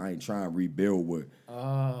looked at it, I ain't trying to rebuild with.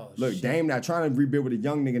 Oh, Look, Dame not trying to rebuild with a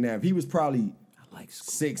young nigga now. If he was probably I like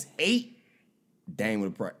Scoot. 6'8", Dame would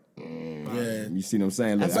have probably. Yeah. You see what I'm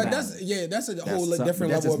saying? Look, But that's a whole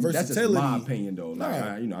different that's level of just- versatility. That's just my opinion, though. Like,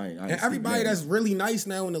 Nah. I ain't And everybody that's really nice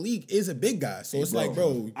now in the league is a big guy. So it's bro. like,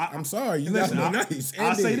 bro, I'm sorry, you got to be nice. I'll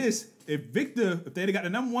And say big. this: if they'd have got the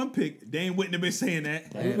number 1 pick, Dame wouldn't have been saying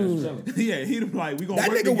that. Yeah, he'd have like, we gonna That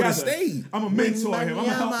work nigga together. would've stayed. I'm a mentor him. I'm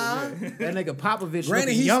gonna help him. That nigga Popovich. Granted, looking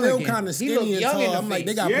he's young still again. kind of He look skinny and young in tall. the I'm like,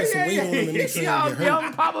 they face. got to put some weight on him and make See sure how he get young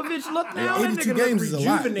hurt. Popovich look now? That 82 nigga games look is a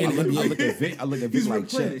lot. rejuvenated. I look at Vic. I look at Vic He's like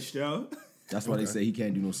Chet. replenished, yo. That's why they say he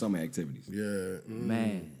can't do no summer activities. Yeah.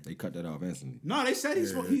 Man. They cut that off instantly. No, they said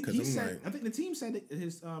he's. Yeah, He 'cause I'm said. like- I think the team said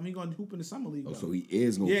that he gonna hoop in the summer league. Oh, though. so he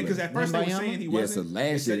is gonna Yeah, play. because at first they were Wembanyama? saying he Yeah, wasn't. so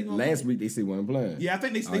They said he gonna last play. week they said he wasn't playing. Yeah, I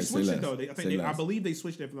think they All right, say switched it less. though. Say I less. believe they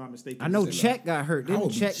switched it if I'm not mistaken. I know Say Chet got hurt. I would Didn't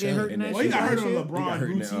be Chet get chilling hurt in in that that Well, he shit got hurt last on year? LeBron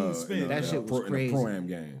hurt in the, routine spin. That shit was in the crazy. pro-am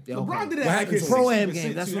game. Yeah, LeBron okay. did that What like happened his to him? Pro-am 60%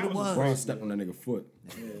 game, that's too. what That it was was. LeBron stepped on that nigga foot.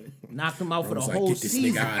 Knocked him out for I the was like, whole get this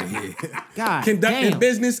season. nigga out of here. God Conducting damn.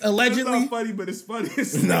 business It's allegedly. not funny, but it's funny.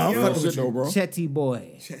 No, I'm Real fucking shit with you. though, bro. Chetty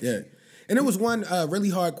boy. Yeah. And there was one really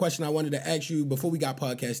hard question I wanted to ask you before we got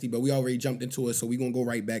podcasty, but we already jumped into it, so we're going to go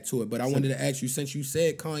right back to it. But I wanted to ask you, since you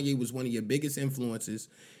said Kanye was one of your biggest influences,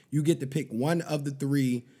 you get to pick one of the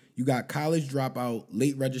three. You got College Dropout,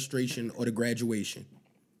 Late Registration, or The Graduation.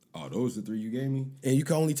 Oh, those are the 3 you gave me? And you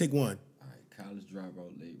can only take one. All right, College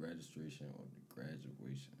Dropout, Late Registration, or The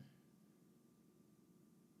Graduation.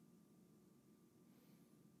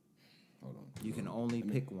 Hold on. You can only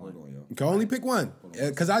pick one. Hold on, yo. You can only pick one.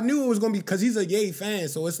 Because I knew it was going to be, because he's a Ye fan,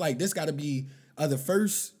 so it's like, this got to be the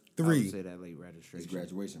first I would 3. say that late It's registration.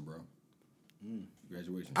 Graduation, bro.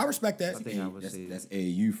 Graduation. I respect that. I think I would say That's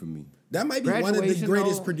AAU for me. That might be one of the Graduation,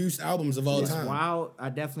 greatest though, produced albums of all it's time. wild. I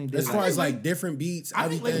definitely did. As far as like different beats, I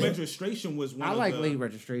think everything. Late Registration was one I of like the... Late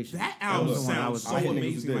Registration. That album was the one I sounds was so like,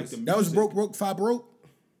 amazing. Like the That was music. Broke, Five Broke?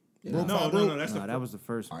 Broke, Five Broke? That's No, that was the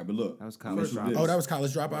first All one. right, but look. That was College listen to Dropout. this. Oh, that was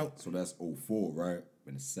College Dropout? So that's 04, right?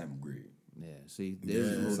 In the 7th grade. Yeah, see, You this know is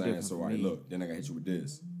a what I'm little saying? different So, for all right, me. look. Then I got to hit you with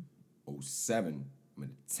this. 07, I'm in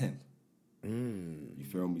the 10th. You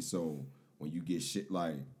feel me? So, when you get shit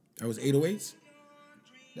like... That was 808s?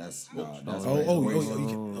 That's no,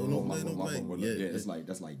 yeah, it's like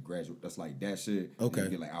that's like graduate. That's like that shit. Okay. You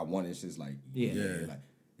get like I want it. Shit's like Yeah. like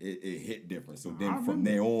it hit different. So then from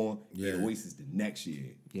there on, Oasis the next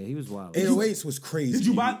year. Yeah, he was wild. 808s was crazy.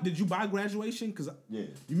 Did you buy Graduation? Because Yeah. You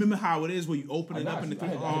remember how it is when you open it I up got and you. the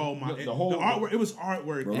thing. I had- Oh my! the whole- the artwork. It was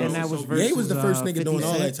artwork. Bro, And that was so versus, Ye was the first nigga 50 doing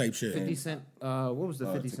all Cent. that type shit. 50 Cent. What was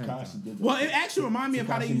the 50 Cent? Tekashi did that. Well, it actually reminded me of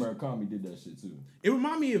how they Tekashi used. Murakami did that shit too. It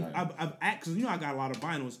reminded me of because I got a lot of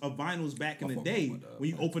vinyls back in the day when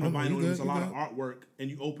you open the Oh, you vinyl, good, there was a you lot of good. artwork, and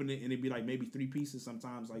you open it and it'd be like maybe 3 pieces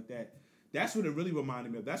sometimes like that. That's what it really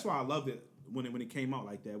reminded me of. That's why I loved it when it came out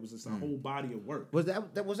like that. It was just a whole body of work. Was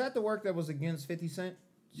that the work that was against 50 Cent?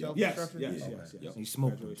 Yep. Yes, Self-destruction? yes, Okay. yes, yes. He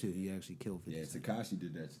smoked him too. He actually killed 50 Yeah, Cent. Tekashi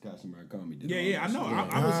did that. Tekashi Murakami did. Yeah, I know.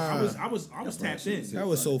 I was tapped in. That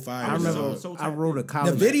was so fire. I remember so I wrote a The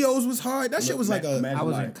college. videos was hard. That shit was like a... I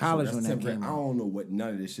was in college that's when that 10th grade. came I out. don't know what none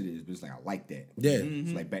of this shit is, but it's like I like that. Yeah.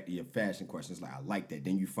 It's like back to your fashion questions. Like I like that.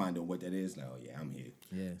 Then you find out what that is. Like, oh yeah, I'm here.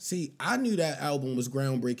 Yeah. See, I knew that album was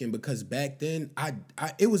groundbreaking because back then,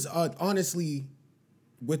 it was honestly...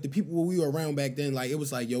 with the people we were around back then, like, it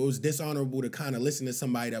was like, yo, it was dishonorable to kind of listen to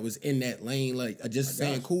somebody that was in that lane, like, just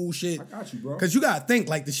saying cool shit. I got you, bro. Because you got to think,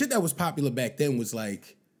 like, the shit that was popular back then was,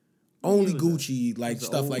 like, only Gucci, like,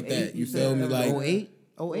 stuff like that. You feel me? Like, 08? 08?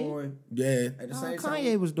 Boy, yeah. at the same time,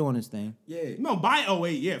 Kanye was doing his thing. yeah. No, by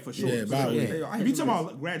 08, yeah, for sure. Yeah, for by sure. 08. Hey, I If you hit talking with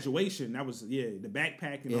about graduation, that was the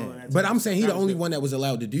backpack and all that. But I'm saying he That the was only good. one that was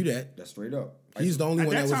allowed to do that. That's straight up. He's the only At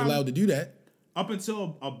one that that was time- allowed to do that. Up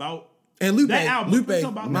until about And Lupe, that album. up until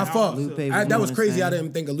about my that fault. album, Lupe still. was That was doing crazy. his I thing.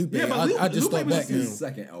 didn't think of Lupe. Yeah, but I just Lupe thought was back. His now.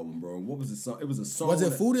 second album, bro. What was the song? It was a song. Was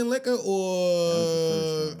it that- Food and Liquor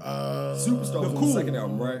or Superstar was on Cool. the second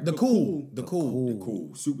album, right? The Cool? The Cool. The Cool.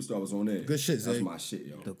 Superstar was on there. Good shit, That's Zay. my shit,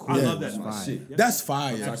 yo. The I Cool love That's that. my fire. shit. That's I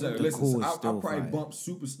fire. tell you, The listen, Cool is I still probably fire. bump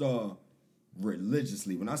Superstar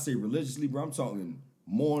religiously. When I say religiously, bro, I'm talking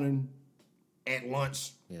morning, at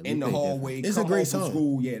lunch, Yeah, in the Lupe hallway. It's a come great home from song.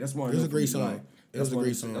 School. Yeah, that's one. of It was them a great for me, song. like, It was that's a one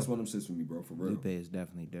great of them- song. That's one of them shits for me, bro. For real. Lupe is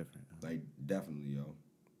definitely different. Like definitely, yo.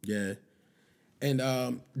 Yeah.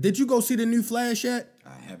 And did you go see the new Flash yet?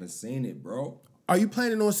 I haven't seen it, bro. Are you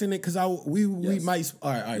planning on seeing it? Because we Yes. might.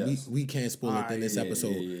 All right. Yes. We can't spoil it in this yeah, episode.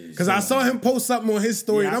 yeah, yeah. Because I saw him post something on his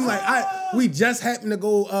story, Yeah, and I'm like, we just happened to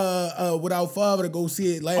go with our father to go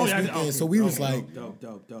see it last weekend. okay, So we was okay, like,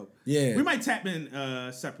 dope. Yeah. We might tap in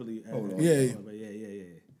separately. Hold on. Yeah. But yeah.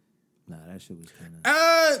 Nah, that shit was kind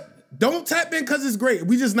of. don't tap in because it's great.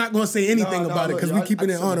 We just not gonna say anything about it because we keeping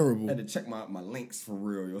it honorable. I had to check my links for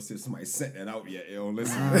real. Yo, see if somebody sent that out yet. Yo,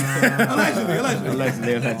 listen. Allegedly.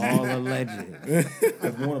 All alleged.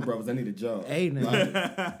 As Warner Brothers, I need a job. Hey,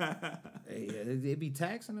 nigga. Hey, they be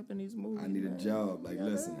taxing up in these movies. I need a job. Like,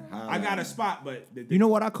 listen. I got a spot, but You know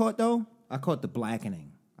what I caught though? I caught The Blackening.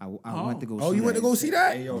 I went to go. Oh, see you went to go see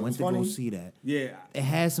that? Hey, I yo, went it's to funny. go see that. yeah. It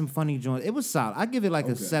had some funny joints. It was solid. I give it like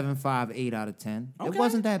a 7.5, 8 out of 10. It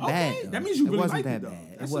wasn't that bad. Okay. Though. That means you it really wasn't liked that it, though.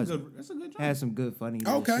 bad. That's It a wasn't. good. That's a good job. Had some good funny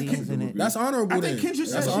little Okay, scenes in it. that's honorable. I think then. Kendra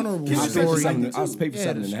said That's she- honorable. Kendra said Story- she liked it I was too. paid for Yeah,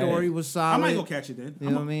 seven the and a half. story was solid. I might go catch it then. You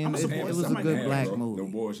know what I mean? I'm a It support. was a Somebody good can black have it. movie. No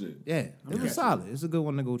bullshit. Yeah, it was solid. It's a good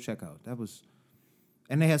one to go check out. That was,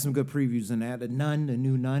 and they had some good previews in that. The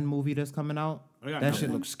new Nun movie that's coming out. Oh, yeah, That Nun shit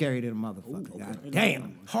one? looks scary to the motherfucker. God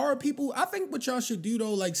damn. Horror people, I think what y'all should do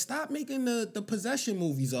though, like stop making the possession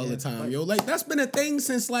movies all the time, yo. Like that's been a thing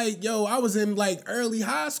since like, yo, I was in like early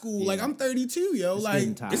high school. Like I'm 32, yo. getting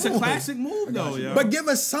Like tired. It's a classic move though, yo. but give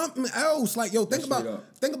us something else. Like, yo, think Straight up.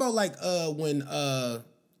 about like when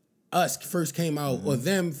Us first came out or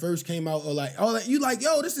them first came out or like all that. You like,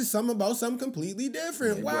 yo, this is something about something completely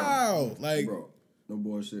different. Hey, wow. Like bro, no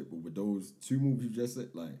bullshit. But with those two movies you just said,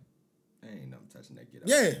 like, I ain't nothing touching that Get Out.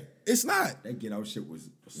 yeah, it's not. That Get Out shit was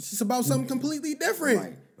It's just about something completely different.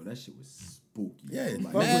 like, yo, that shit was spooky. Yeah,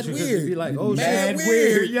 Like, mad weird. Be like, oh, mad shit.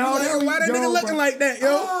 weird. Yo, Like, why that yo, nigga looking bro. like that, yo?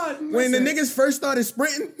 Ah, When the listen. niggas first started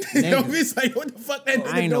sprinting, it's like, what the fuck that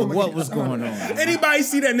nigga I ain't know doing? what was going on. Anybody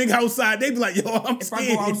see that nigga outside, they be like, yo, I'm If scared.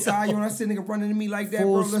 I go outside, you know, I see a nigga running to me like that,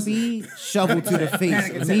 Full bro. Listen. speed, shovel to the face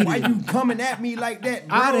Panic attack. Why immediately. you coming at me like that,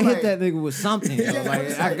 bro? I'd have Like, hit that nigga with something. Yo.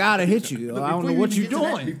 Like, I gotta hit you. Yo. look, I don't before know what even you get to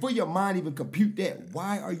that, doing. before your mind even compute that,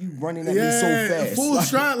 why are you running at me so fast? Full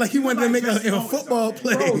stride, like he wanted to make a football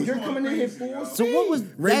play. Bro, you're coming in here full So what was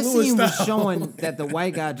Ray that Lewis scene was style. showing that the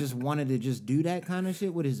white guy just wanted to just do that kind of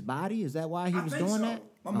shit with his body? Is that why he was think doing so. that?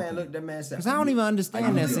 My man, look, that man said. Because I don't even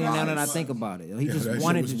understand that scene now that I He think about it. He that just shit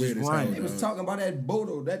wanted was to weird just as hell, run. They was talking about that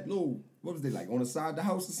Bodo, that little, what was they like, on the side of the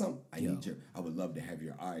house or something? I would love to have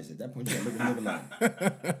your eyes. At that point, you look at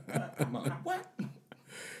like, I'm like, what?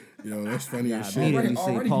 Yo, that's funny as shit. Immediately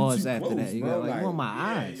Already say you pause too after close, that. You bro, got like, like- you want my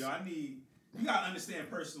Yeah, eyes. yo, you gotta understand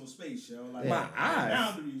personal space, yo. Like My eyes.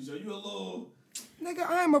 boundaries, yo. You a little. Nigga,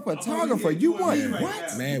 I am a photographer. here You doing what? me right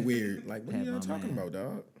What? now. Mad weird. Like, what are Had y'all my talking man. about,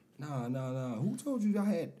 dog? Nah. Who told you I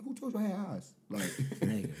had eyes? Like, Nigga was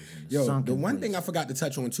in the Yo, the sunken one place. thing I forgot to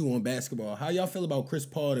touch on too on basketball, how y'all feel about Chris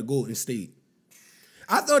Paul to Golden State?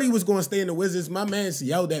 I thought he was going to stay in the Wizards. My man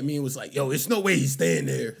yelled at me and was like, "Yo, it's no way he's staying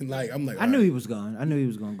there." And like, I'm like, I knew he was gone. I knew he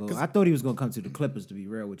was gonna go. I thought he was gonna come to the Clippers. To be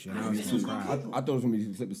real with you, and I was gonna cry. I thought it was gonna be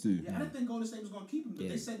the Clippers too. Yeah, I didn't think Golden State was gonna keep him, but Yeah.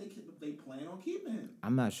 they said they plan on keeping him.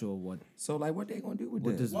 I'm not sure what So like, what they gonna do with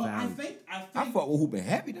What this? does- Well, Valid. I I think fuck with hooping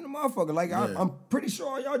happy than a motherfucker. Like I'm pretty sure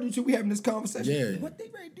all y'all do too. We having this conversation. Yeah. What they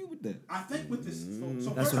ready to do with that? I think with this. So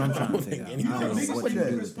That's first what I'm of trying to all, figure out. You I The don't know biggest what thing you with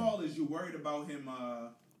do Chris with that. Paul is you're worried about him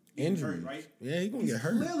getting injury, hurt, right? Yeah, he gonna He's get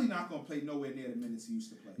hurt. clearly not gonna play nowhere near the minutes he used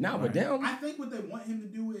to play. Nah, but down. I think what they want him to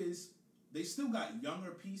do is they still got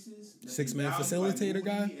younger pieces. that Six-man they value, facilitator like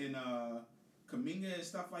guy? Moody and Kuminga and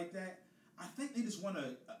stuff like that. I think they just want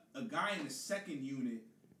a guy in the second unit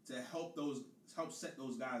to help set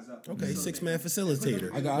those guys up. Okay, 6-man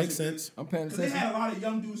facilitator. I got Makes you. sense. I'm paying Because they attention. had a lot of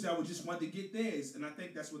young dudes that would just want to get theirs, and I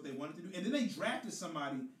think that's what they wanted to do. And then they drafted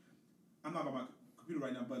somebody. I'm not on my computer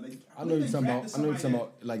right now, but I know you're talking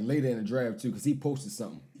about like later in the draft too, because he posted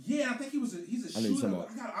something. Yeah, I think he's a I know you're shooter.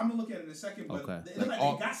 talking about. I'm gonna look at it in a second, but Okay. it looked Like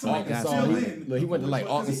like they got somebody to Arkansas. fill Look, in. Look, he went to like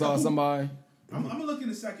Arkansas or somebody. I'm gonna look in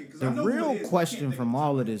a second because The I know who it real is, but I question can't think from of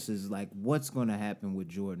all the of time. this is like, what's going to happen with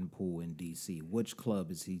Jordan Poole in DC? Which club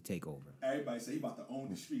does he take over? Everybody say he about to own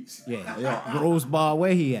the streets. Yeah, Rose Bar,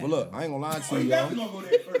 where he at? Well, look, I ain't gonna lie to Oh, you, he y'all. definitely gonna go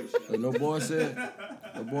there first. Look, no bullshit.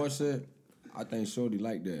 No bullshit. I think Shorty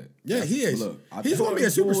like that. Yeah, he is. Look, I He's think- gonna be a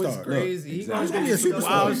superstar. Crazy. He's gonna be a superstar.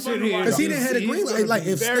 Wild shit here. Because he didn't have the green light. Like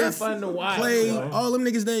if very Steph fun to watch, play bro. all them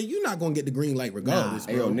niggas there, you're not gonna get the green light regardless.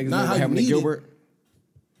 Hey, yo, bro. niggas Not remember how what you happened to need it. Gilbert?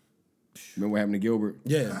 Remember what happened to Gilbert?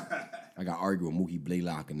 Yeah. I got argued with Mookie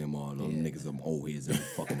Blaylock and them all. Them niggas, them old heads, them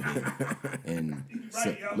fucking with him. And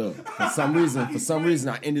Right, yo. look, for some reason,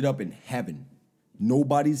 I ended up in heaven.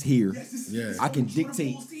 Nobody's here. Yeah. I can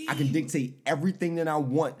dictate everything that I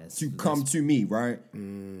want to come to me, right?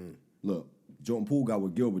 Look, Jordan Poole got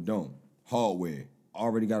what Gilbert don't. Hardware.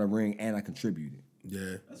 Already got a ring and I contributed.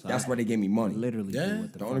 Yeah. That's why they gave me money. Literally, Yeah. do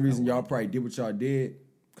what the The fuck only I reason want. y'all probably did what y'all did,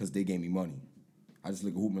 because they gave me money. I just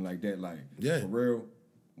look at hooping like that, like, Yeah. for real,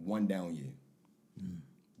 one down year.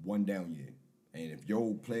 One down year. And if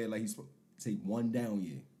your player like he's supposed to take one down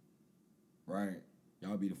year, right?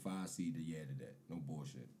 Y'all be the 5 seed the year to that. No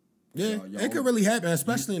bullshit. Yeah. Y'all- It could really happen,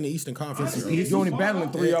 especially in the Eastern Conference. Honestly, yo. You're only battling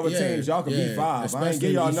 3 other Yeah, teams. Y'all could yeah, be 5. I especially ain't give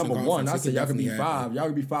in y'all the Eastern number 1. I Conference, it said y'all could be definitely 5. happen. Y'all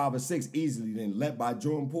could be 5 or 6 easily. Then led by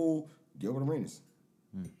Jordan Poole, Gilbert Arenas.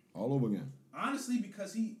 All over again. Honestly,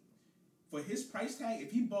 because for his price tag,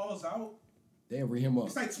 if he balls out, They'll ring him up.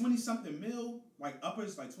 it's like 20 something mil, like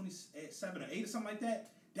uppers, like 27 or 8 or something like that.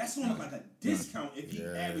 That's on like a discount if he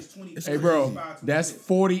averaged 20. Hey, bro, 25, that's 26.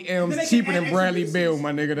 40 And then M's they cheaper can than add Bradley extra Bill, pieces.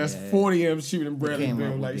 my nigga. That's Yeah. 40 M's cheaper than Bradley came up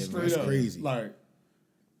Bill. with Like, it, straight That's up. crazy. Like,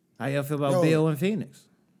 How y'all feel about Yo. Bill in Phoenix?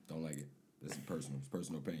 don't like it. This is personal. It's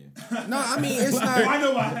personal opinion. No, I mean it's I not.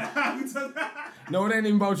 know why. No, it ain't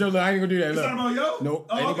even about your look. I ain't gonna do that. It's Look. not about yo? Nope.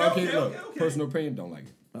 Oh, Ain't okay, about okay, kid. Look. okay. Personal opinion, don't like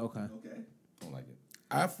it. Okay. Okay. Don't like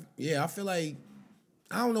it. I feel like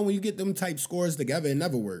I don't know when you get them type scores together, it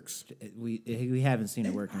never works. We haven't seen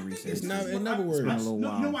it work in recent. It's not- seasons. it never works. It's been a little No,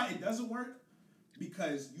 while. you know why it doesn't work?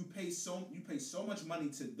 Because you pay so much money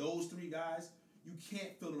to those 3 guys, you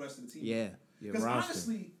can't fill the rest of the team. Yeah, your Because roster.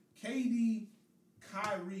 honestly, KD,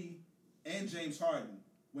 Kyrie, and James Harden,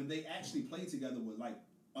 when they actually played together, were like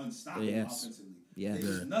unstoppable Yes. offensively. Yes.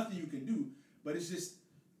 There's Yeah. nothing you can do. But it's just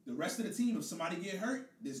the rest of the team. If somebody get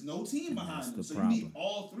hurt, there's no team behind them. the So problem. you need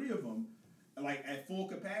all 3 of them, like at full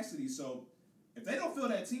capacity. So if they don't fill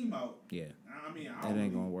that team out, Yeah. I I mean, It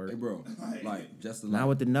ain't gonna work. Hey, bro, like just Not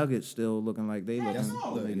with the Nuggets still looking like they looking.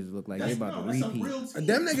 no. Niggas look like they about to repeat.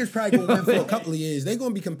 Them niggas probably gonna win for a couple of years. They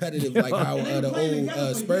gonna be competitive like how the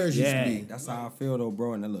old Spurs used to be. That's how I feel though,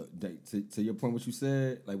 bro. And then look, to your point, what you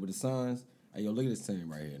said, like with the Suns. Hey, yo, look at this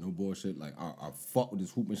team right here. No bullshit. Like I fuck with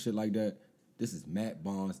this hooping shit like that. This is Matt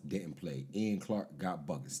Barnes didn't play. Ian Clark got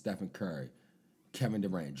buckets. Stephen Curry, Kevin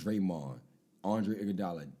Durant, Draymond, Andre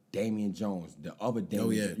Iguodala, Damian Jones, the other Damian. Oh,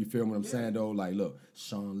 yeah. You feel what I'm saying though? Like, look,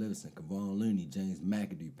 Sean Livingston, Kevon Looney, James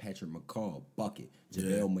McAdoo, Patrick McCall, Bucket,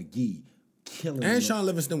 JaVale McGee, killing. And Sean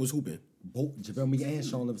Livingston was hooping. Both JaVale McGee and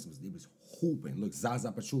Sean Livingston was hooping. Look,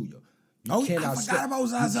 Zaza Pachulia. I forgot about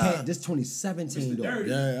Zaza. This 2017 though.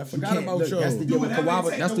 Yeah, I forgot about you. That's the year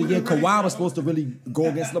Kawhi. That's the year Kawhi was supposed to really go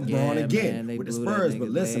against LeBron again with the Spurs. But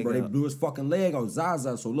listen, bro, they blew his fucking leg on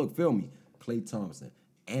Zaza. So look, feel me. Klay Thompson,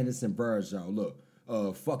 Anderson Varejao,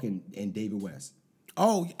 look, fucking and David West.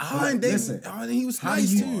 And David, he was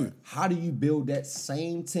nice too. How do you build that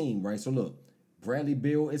same team, right? So look, Bradley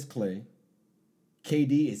Beal is Klay,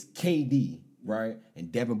 KD is KD, right,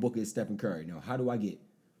 and Devin Booker is Stephen Curry. Now, how do I get?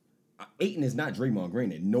 Ayton is not Draymond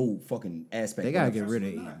Green in no fucking aspect. They gotta get rid of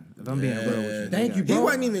Ayton. If I'm being real with you. Thank you, bro. He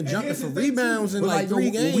wasn't even jumping for rebounds in like 3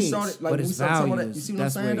 games. We started, like, but it's values. You see what I'm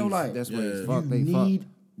saying though? Like, that's where he's fucked. They fucked.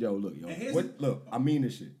 Yo, look, I mean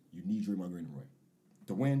this shit. You need Draymond Green to win.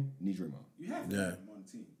 To win, you need Draymond. You have to have him on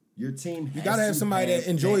the team. Your team. You gotta have somebody that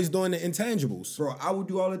enjoys doing the intangibles. Bro, I would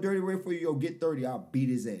do all the dirty work for you. Yo, get 30. I'll beat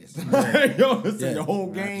his ass. Yo, listen, the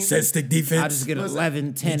whole game. Set stick defense. I just get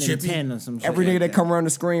 11, 10, and 10 or some shit. Every nigga that come around the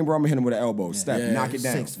screen, bro, I'm gonna hit him with an elbow. Steph, knock it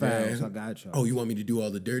down. 6 fouls. I got you. Oh, you want me to do all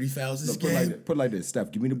the dirty fouls this game? Put it like this.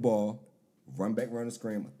 Steph, give me the ball. Run back around the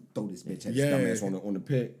screen. Throw this bitch at his dumbass on the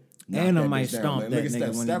pick. And I might stomp that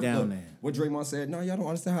nigga when he down there. What Draymond said, no, y'all don't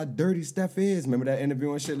understand how dirty Steph is. Remember that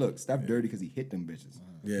interview and shit? Look, Steph dirty because he hit them bitches.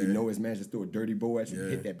 Yeah. You know his man just threw a dirty bow at you,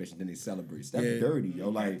 hit that bitch, and then they celebrate. Steph dirty, yo.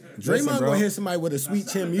 Like, Draymond gonna hit somebody with a sweet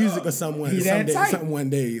chin music or something one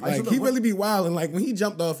day. Like, he really be wilding. Like, when he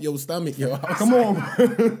jumped off your stomach, yo. Come on.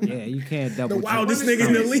 Yeah, you can't double. The wildest nigga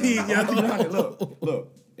in the league, yo.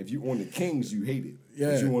 Look, if you on the Kings, you hate it. Yeah.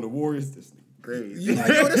 If you on the Warriors, this nigga crazy. You like,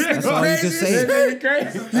 yo, this nigga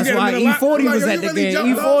crazy. That's why E40 was at the game.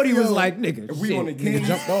 E40 was like, nigga, if we on the Kings,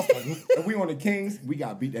 jumped off. If we on the Kings, we got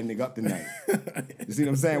to beat that nigga up tonight. You see what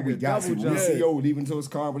I'm saying? We got to. We see yo leaving to his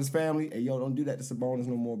car with his family. Hey, yo, don't do that to Sabonis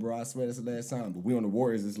no more, bro. I swear that's the last time. But we on the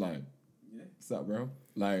Warriors, it's like, what's up, bro?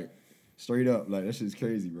 Like, straight up. Like, that shit's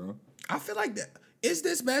crazy, bro. I feel like that. Is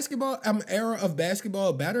this basketball era of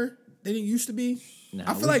basketball better than it used to be?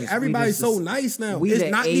 Nah, I feel like everybody's so nice now.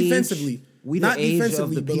 It's not defensively. We not the age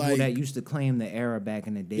defensively, of the people like, that used to claim the era back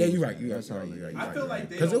in the day. Yeah, you're right. I feel like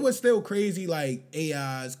because it was still crazy, like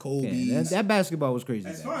AIs, Kobe's. Yeah, that basketball was crazy.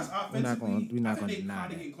 As far as offensively, we're not I going to think deny they're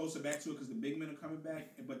that. getting closer back to it because the big men are coming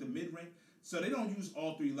back, but the mid range, so they don't use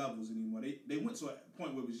all 3 levels anymore. They went to a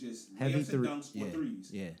point where it was just heavy layups and dunks or threes.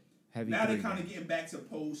 Yeah, heavy. Now they're kind of getting back to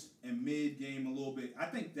post and mid game a little bit.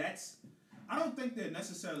 I don't think they're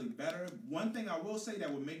necessarily better. One thing I will say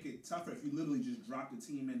that would make it tougher if you literally just drop the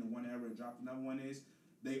team into one area and drop another one is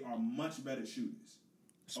they are much better shooters.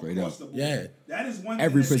 Straight up. Yeah. That is one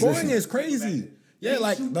every thing. Position. Scoring is crazy. Yeah,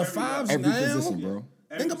 like the fives every now. Position, bro.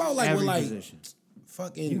 Think about like every what like position.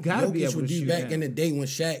 fucking Jokic would do back in the day when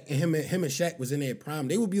Shaq and him and Shaq was in their prime.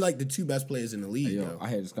 They would be like the 2 best players in the league. Hey, yo, I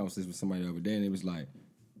had this conversation with somebody the other day, and it was like,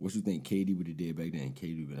 what you think KD would have did back then?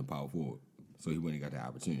 KD would have been a power forward, so he wouldn't have got the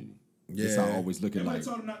opportunity. Yeah. That's how I always looking like.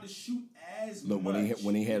 Told him not to shoot as look, much.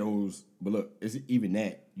 when they had those, but look, it's even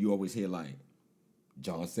that you always hear like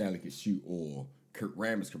John Sally could shoot or Kurt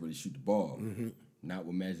Rambis could really shoot the ball. Mm-hmm. Not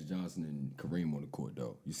with Magic Johnson and Kareem on the court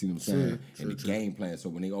though. You see what I'm saying? And the game plan. So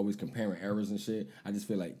when they always comparing errors and shit, I just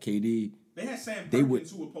feel like KD. They had Sam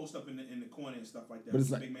Perkins who would post up in the corner and stuff like that. But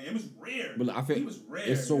it's like, big man. It was rare. But I feel he was rare.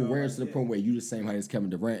 It's so rare to the point where you the same height as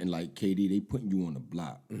Kevin Durant and like KD. They putting you on the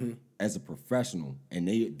block as a professional, and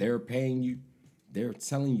they're paying you. They're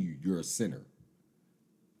telling you you're a center.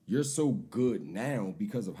 You're so good now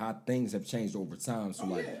because of how things have changed over time. So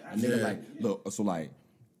a nigga like look, so like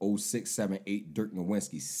 06, 7, 8, Dirk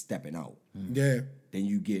Nowitzki stepping out. Yeah. Then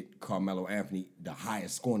you get Carmelo Anthony, the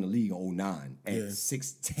highest score in the league in 09 at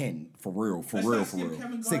 6'10", for real.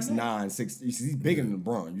 6'9", 6. He's bigger than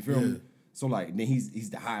LeBron. You feel me? So like then he's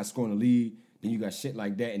the highest score in the league. Then you got shit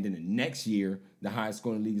like that, and then the next year the highest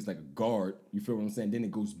score in the league is like a guard. You feel what I'm saying? Then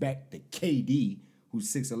it goes back to KD,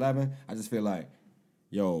 who's 6'11". I just feel like,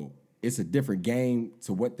 yo, it's a different game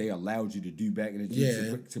to what they allowed you to do back in the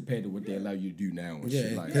day compared to what they allow you to do now. And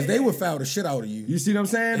shit. Because they would foul the shit out of you. You see what I'm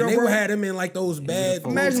saying? And they would have them in like those bad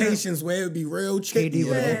rotations where it would be real chippy. He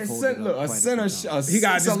got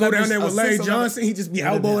to just go down there with Larry Johnson. He just be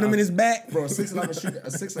elbowing him in his back. Bro, a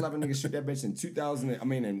 6'11 nigga shoot that bitch in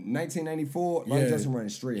 1994. Larry Johnson running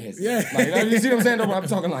straight heads. Yeah. Like, you see what I'm saying? I'm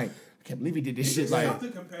talking like, I can't believe he did this shit. Like,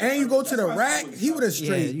 and you go to the rack, he would have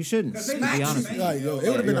straight. Yeah, you shouldn't. To be honest, like, yo, it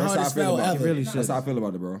would have been the hardest foul ever. Really should. That's how I feel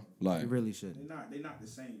about it, bro. Like, you really should. They're not the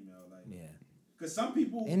same, yo. Like, yeah. Because some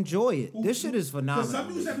people enjoy it. This shit is phenomenal. Some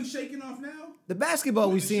dudes that be shaking off now. The basketball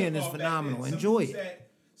we seeing is phenomenal. Enjoy it.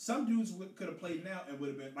 Some dudes could have played now and would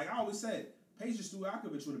have been like I always said. Peja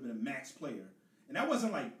Stojakovic would have been a max player, and that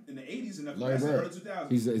wasn't like in the '80s and the early 2000s.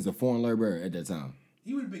 He's a foreign Larry Bird at that time.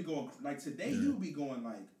 He would have been going like today. He would be going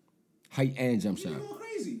like. Height and jump shot. He was going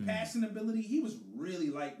crazy. Passing ability, he was really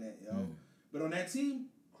like that, yo. But on that team,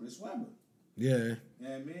 Chris Webber. Yeah.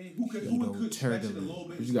 Yeah, man. Who could stretch it a little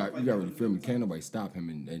bit? You got really feel me. Can't nobody stop him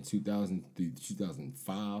in 2000 through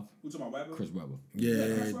 2005. Who talking about Webber? Chris Webber.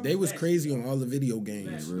 Yeah, they was crazy on all the video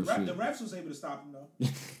games. The refs was able to stop him though.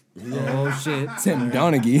 Oh shit. Tim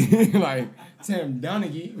Donaghy. Like Tim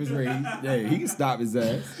Donaghy was ready. Yeah, he can stop his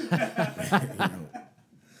ass.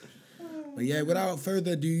 But yeah, without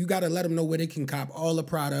further ado, you got to let them know where they can cop all the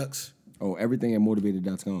products. Oh, everything at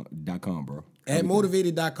motivated.com, bro. At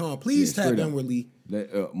motivated.com. Please tap inwardly.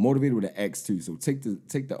 Motivated with an X too. So take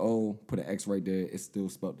the O, put an X right there. It's still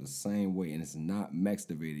spelled the same way, and it's not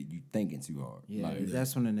maxtivated. You thinking too hard. Yeah,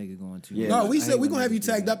 that's when the nigga going too. Yeah, no, we said we gonna have you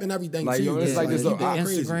tagged up and everything like, too. Yo, it's like this.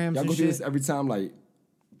 Instagrams. Y'all go do this every time. Like,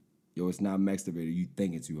 yo, it's not maxtivated. You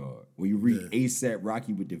thinking too hard. When you read ASAP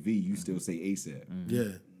Rocky with the V, you still say ASAP. Yeah.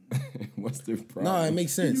 What's the problem? No, it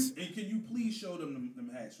makes sense. Can you please show them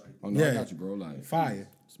hats right there? Oh no, I got you, bro. Like fire.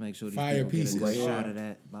 Let's make sure these Fire people get a pieces. shot of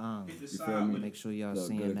that bomb. Hit the You side feel me? with Make sure y'all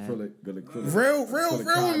seeing good that. acrylic.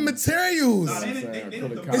 Real materials.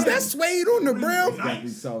 Is that suede on the brim?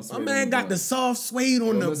 My man got the soft suede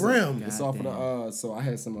on the brim. It's off of the so I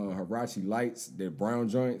had some Hirachi lights, they're brown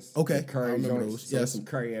joints. Okay, they're Curry I remember joints. those. So Yes. some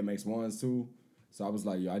Curry Air Max 1s too. So I was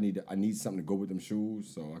like, yo, I need something to go with them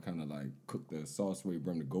shoes. So I kind of like cooked the soft suede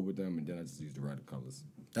brim to go with them, and then I just used the regular colors.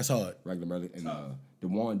 That's hard. Regular and the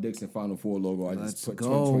Warren Dixon Final Four logo. I just put go.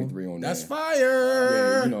 2023 on there. That's fire.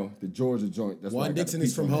 Yeah, you know, the Georgia joint. That's Warren why I got Dixon the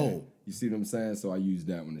is piece from on there. home. You see what I'm saying? So I used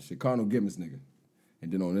that one. The Chicano Gibbons nigga.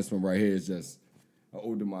 And then on this one right here is just I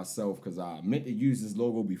owed to myself because I meant to use this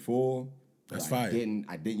logo before. That's fire. fire.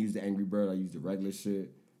 I didn't use the Angry Bird. I used the regular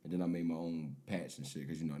shit. And then I made my own patch and shit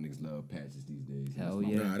because you know niggas love patches these days. Hell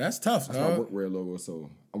yeah. Nah, that's tough, That's my dog. workwear logo. So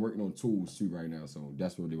I'm working on tools too right now. So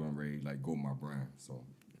that's really what I'm ready to like go with my brand. So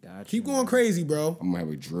Gotcha. Keep going crazy, bro. I'm gonna have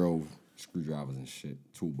a drill, screwdrivers and shit,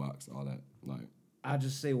 toolbox, all that. Like I'll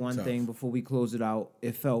just say one Tough. thing before we close it out.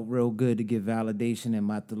 It felt real good to get validation in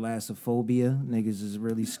my thalassophobia. Niggas is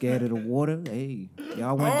really scared of the water. Hey,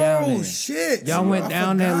 y'all went down there. Oh shit! Y'all went I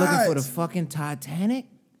down there looking for the forgot. fucking Titanic?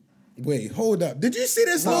 Wait, hold up. Did you see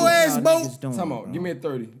this What little ass y'all boat? niggas doing, Time out. bro? Give me a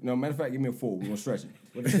 30. No, matter of fact, give me a 4. We're gonna stretch it.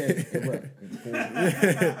 What is that?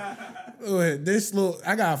 This little,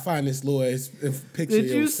 I gotta find this little ass picture. Did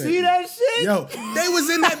you see that shit? Yo, they was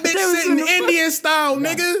in that bitch They was sitting in the Indian style, I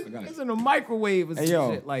nigga. got It's it. in a microwave or some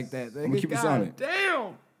yo, shit like that. I'ma keep this on it.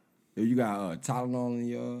 Damn. Yo, you got Tylenol in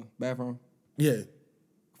your bathroom? Yeah,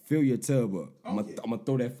 Fill your tub up. I'm gonna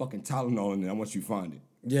throw that fucking Tylenol in there. I want you to find it.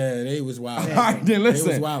 yeah, they was wild. All right, then listen.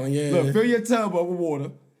 They was wildin', yeah. Look, fill your tub up with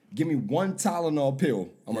water. Give me one Tylenol pill.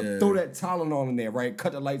 I'm gonna Yeah. throw that Tylenol in there, right?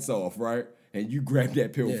 Cut the lights off, right? And you grab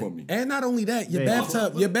that pill for me. And not only that, your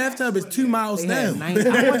Yeah. bathtub is 2 miles down. I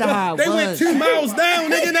wonder how it They was. went 2 miles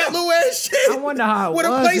down, nigga, in that little ass shit. I wonder how it with a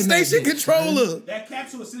was in that PlayStation bitch, controller. That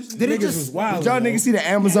capsule essentially. Did it Niggas just was wild. Did y'all niggas see the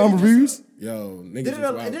Amazon reviews? Yo, niggas Didn't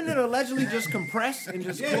was wild. it allegedly just compress and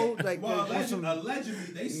just close like Well, there's some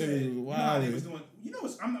allegedly they said Niggas you know was how they wildin'. was doing. You know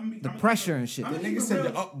what's I'm the pressure and shit. The nigga said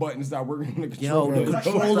the up button stopped working on the Yo, controller. the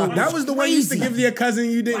controller. That was the one you used to give to your cousin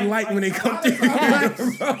you didn't like when they come through.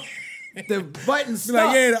 The button Be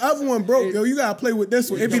like, yeah, the other one broke. Yo, you gotta play with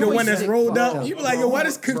this one. It be the one that's rolled up. You be like, yo, why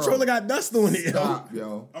this controller got dust on it? Yo? Stop,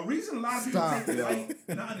 yo. A reason a lot of people Stop, take yo. it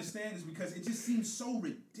like not understand is because it just seems so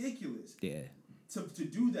ridiculous Yeah. to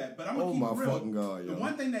do that. But I'm gonna Oh keep my it real. fucking God, The yo.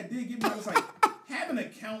 one thing that did get me was like having a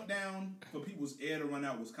countdown for people's air to run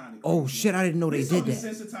out was kind of. Oh shit, I didn't know they did that.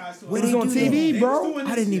 Desensitized to Where it. they on do TV, that? bro.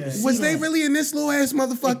 I didn't even see Was that. they really in this little ass It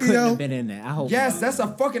motherfucker, couldn't yo? have been in there. I hope Yes, not. that's a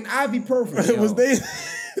fucking ibuprofen. yo. Was they?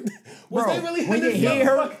 Bro, they really when in your this head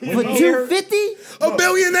hurt, for 250. A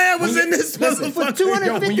billionaire was in this listen, motherfucker. for 200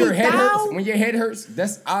 Yo, when your head hurts, 50,000? when your head hurts,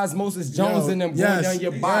 that's Osmosis Jones Yo, in them yes, going down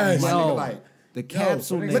your body. yes. My Yo. nigga, like The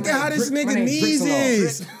capsule. Look at how this My nigga name knees Drix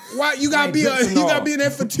is. Why you gotta My be name Drix and all. in there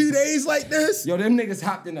for 2 days like this? Yo, them niggas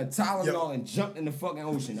hopped in a Tylenol and jumped in the fucking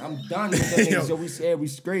ocean. I'm done with them niggas. Yo, we said we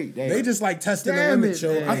straight. Damn. They just like testing the Damn limits, it,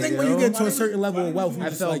 yo. man, I think when you get to a certain level of wealth, you I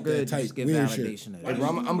just felt like good that to type just get weird shit. validation of Hey, that. bro,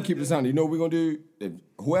 I'm gonna keep this on. You know what we gonna do? If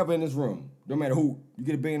whoever in this room, no matter who, you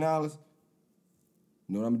get $1 billion. You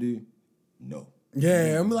know what I'm gonna do? No.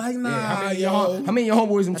 Yeah, I'm like, nah, How many of your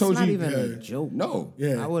homeboys them That's told not you? even a joke. No.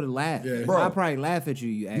 Yeah. I would have laughed. Yeah. Bro. I'd probably laugh at you.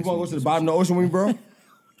 You You wanna go to the bottom of the ocean with me, bro?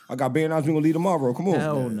 I got $1 billion. We gonna leave tomorrow. Come on.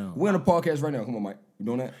 Hell no. We're on a podcast right now. Come on, Mike. You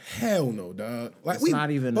doing that? Hell no, dog. Like It's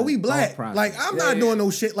not even but a we black. thought process. Like I'm not doing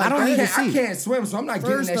no shit like I don't that. even I can't swim, so I'm not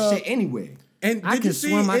getting First that up- shit anyway. And I did can you see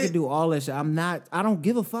swim. I it- can do all that shit. I don't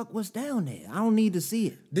give a fuck what's down there. I don't need to see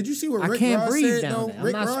it. Did you see what I Rick can't Ross breathe said down though? there. I'm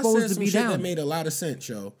Rick not Ross supposed said to some be shit down that there. made a lot of sense,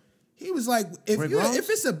 yo. He was like, Rick Ross? if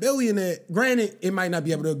it's a billionaire, granted, it might not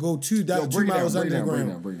be able to go 2 miles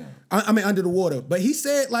underground. Break down. I mean, under the water. But he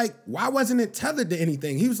said, like, why wasn't it tethered to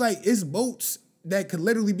anything? He was like, it's boats that could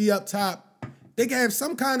literally be up top. They can have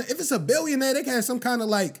some kind of, if it's a billionaire, they can have some kind of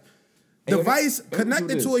like device let me do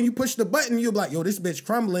connected this. to it, and you push the button, you'll be like, yo, this bitch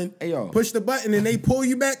crumbling. Hey, yo. Push the button, and they pull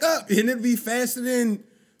you back up, and it'll be faster than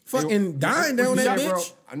fucking dying down that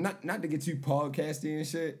bitch. Bro, not to get too podcasty and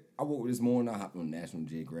shit. I woke this morning. I hopped on National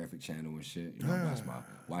Geographic channel and shit. You know, I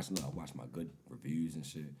watch my good reviews and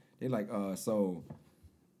shit. They like, so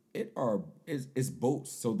it's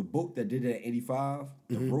boats. So the boat that did it at 85,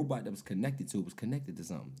 the robot that was connected to it was connected to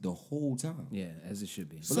something the whole time. Yeah, as it should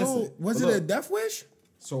be. So, listen, was but it a look. death wish?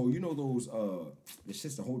 So you know those the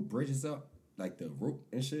shits to hold bridges up, like the rope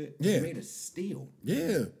and shit. Yeah. It's made of steel.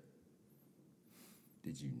 Yeah.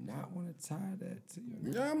 Did you not want to tie that to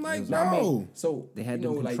your? Yeah, I'm like, You know what I no. mean? So They had you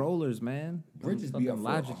know, them like, controllers, man. bridges Them be up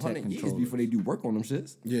fucking for Logitech 100 years controllers. before they do work on them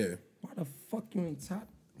shits. Yeah. Why the fuck you ain't tied?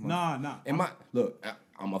 Nah.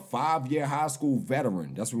 I'm a 5-year high school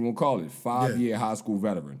veteran. That's what we're gonna call it. 5-year high school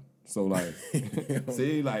veteran. So like,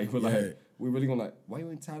 see, like, we're like, we really gonna like, why you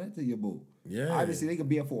ain't tie that to your boat? Yeah. Obviously, they could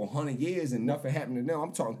be up for 100 years and nothing happened to them.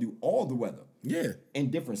 I'm talking through all the weather. Yeah. In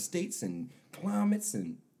different states and climates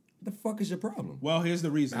and the fuck is your problem? Well, here's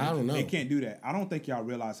the reason. I don't know. They can't do that. I don't think y'all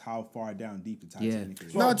realize how far down deep the Titanic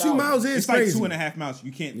is. No, 2 miles is It's like crazy. 2.5 miles.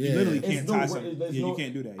 You can't. Yeah. You literally It's can't no tie way- something. there's Yeah, no- you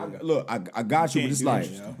can't do that. Yeah. Look, I got you, You but it's can't like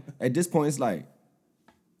do that, yo. at this point, it's like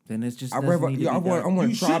Then it's just. I doesn't need to be done. want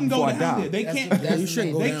You to try shouldn't go before I down die. there. They That's can't. the- that's you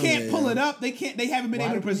shouldn't go They down can't there, pull yo. it up. They can't. They haven't been Why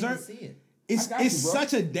able to do we need to preserve. see it? It's I got you, bro.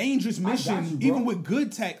 such a dangerous got mission, you, bro. even with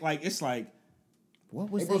good tech. Like it's like, What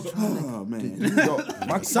was Hey, they bro, trying to? oh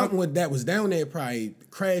man. Something with that was down there probably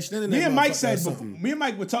crashed into that. Me and Mike motherfucker or said before. something. Me and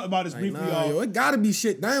Mike were talking about this Like, briefly. nah, yo, y'all. it gotta be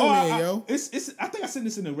shit down Oh, there, yo. It's. I think I sent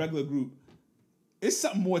this in a regular group. It's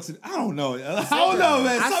something more to. I don't know. I don't know,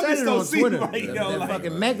 man. I Something said it don't on seem Twitter. right, yo. That Like,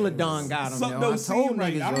 fucking Megalodon got him, something yo. I don't seem told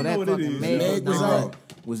right. niggas, I don't yo, know that what it fucking is. Meg was Megalodon out.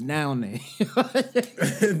 was down there.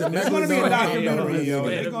 The It's gonna be a Megalodon documentary, yo.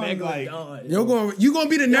 documentary. They're gonna like. You gonna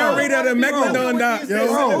be the narrator of the Megalodon doc, yo.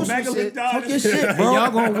 Bro, Megalodon. talk your shit, And bro.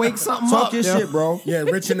 y'all gonna wake something Talk up, your yo. shit, bro. Yeah,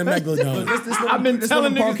 Rich and the Megalodon. I've been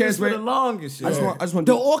telling niggas podcast, this for right? the longest. I just want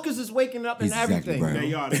The to. orcas is waking up and Exactly, everything. bro.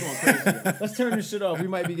 They are. They going crazy. Let's turn this shit off. We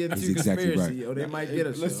might be getting He's too exactly conspiracy, right. yo. They might get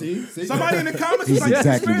us. Let's yo. see. Somebody in the comments He's was like,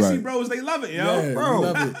 exactly conspiracy right. bros, they love it, yo. Yeah, Bro. we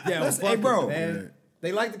love it. Yeah, Let's- fuck hey, it, bro. man.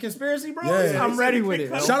 They like the conspiracy, bro. Yeah. I'm ready with it.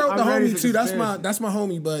 yo. Shout out I'm to ready homie for too. conspiracy. That's my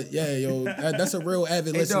homie. But yeah, yo, that's a real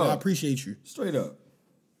avid listener. dog. I appreciate you. Straight up.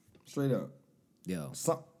 Yo.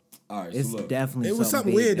 All right, It's so look. definitely It was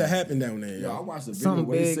something big weird that down happened down there, Yo, I yo. watched a video Something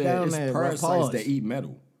where he big said down it's there, bro. parasites Pause. that eat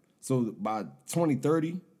metal. So by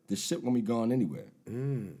 2030, the ship gonna be gone anywhere.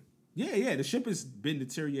 Yeah. The ship has been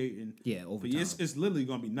deteriorating. Yeah, over for years. It's literally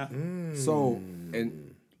gonna be nothing. So,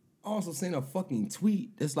 and also seen a fucking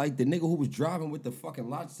tweet that's like the nigga who was driving with the fucking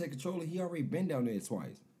Logitech controller, he already been down there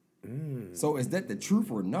twice. So is that the truth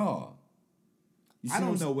or nah? You see I what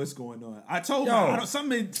don't I'm know what's going on. I told you. Yo. I don't,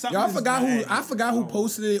 something. Yo, I is forgot who bad.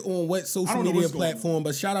 posted it on what I social don't know media what's going on. platform,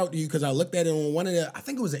 but shout out to you because I looked at it on one of the. I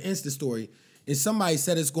think it was an Insta story, and somebody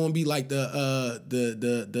said it's going to be like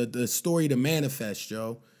the story to manifest,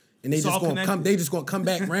 yo. And they It's just all gonna connected. come. They just gonna come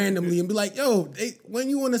back randomly and be like, "Yo, when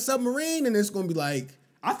you on a submarine?" And it's gonna be like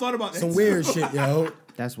I thought about that some too. weird shit, yo.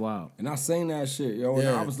 That's wild. And I seen that shit, yo. And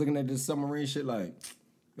Yeah. I was looking at this submarine shit like,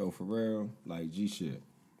 yo, for real, like G shit.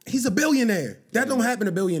 He's a billionaire. That don't happen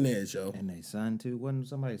to billionaires, yo. And they son too. Wasn't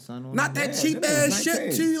somebody's son on Not there? that Yeah, cheap them ass niggas shit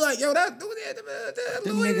 19. too. Like, yo, them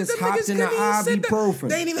niggas hopped in the couldn't even sit there. ibuprofen.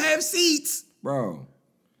 They didn't even have seats. Bro.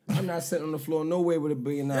 I'm not sitting on the floor nowhere with $1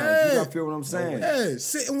 billion. You gotta feel what I'm saying? Yeah,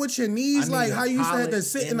 sitting with your knees like how you used to have to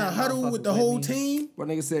sit in a huddle with the whole team. What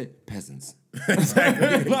nigga said? Peasants.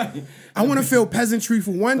 Exactly. I want to feel peasantry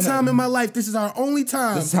for one time in my life. This is our only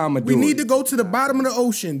time. This time we need to go to the bottom of the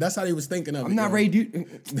ocean. That's how they was thinking of it. I'm not ready to...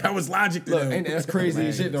 That was logic to Look, them. and that's crazy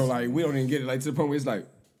as shit though. Like, we don't even get it. Like, to the point where it's like...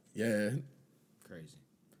 Yeah. Crazy.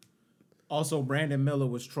 Also, Brandon Miller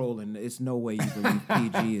was trolling. It's no way you believe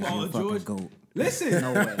PG is your fucking GOAT. Listen,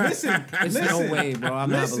 no way. It's no way, bro. I'm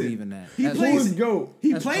not believing that. He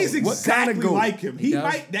plays exactly like him. He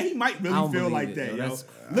might really feel like that, yo.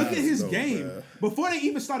 Look at his game. Bro. Before they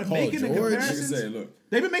even started making the comparisons,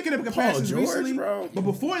 they've been making the comparisons recently. Bro. But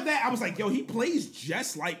before that, I was like, yo, he plays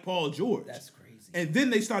just like Paul George. That's crazy. And then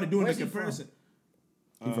they started doing the comparison.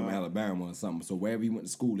 He's from Alabama or something. So wherever he went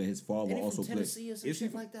to school, that his father also played. Tennessee or some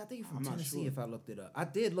shit like that. I think he's from Tennessee. If I looked it up, I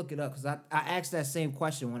did look it up because I asked that same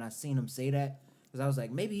question when I seen him say that. Because I was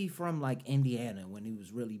like, maybe he from like Indiana when he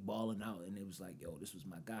was really balling out, and it was like, yo, this was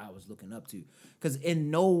my guy I was looking up to. Because I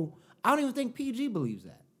don't even think PG believes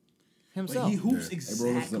that himself. But he hoops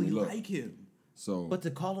exactly like him. So, but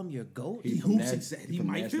to call him your GOAT, he hoops exactly. He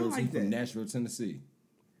might feel like that. From Nashville, Tennessee.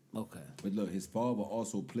 Okay. But look, his father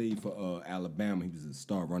also played for Alabama. He was a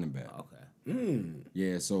star running back. Okay.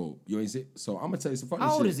 Yeah, so you ain't see. So I'm gonna tell you some funny shit.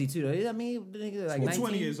 How old is he too? Though? I mean, the nigga like 19,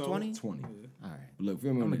 20 years old. 20? 20. All right. But look,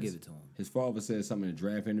 feel me. I'm gonna give it to him. His father said something in a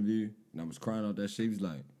draft interview, and I was crying out that shit. He was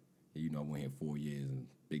like, hey, I went here 4 years and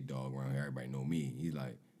big dog around here. Everybody know me. He's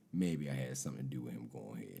like, maybe I had something to do with him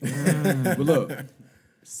going here. But look,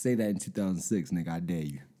 say that in 2006, nigga. I dare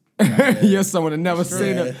you. You're someone that never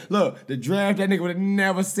seen it. Look, the draft, that nigga would have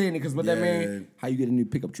never seen it because what that mean? How you get a new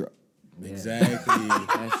pickup truck? Exactly.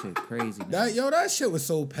 That shit crazy. That shit was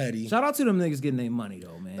so petty. Shout out to them niggas getting their money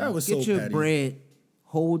though, man. That was Get so your petty. bread.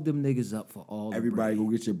 Hold them niggas up for all. Everybody the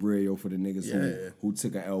bread. go get your bread, yo, for the niggas who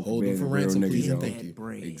took an L. Hold them for ransom, please, and thank you.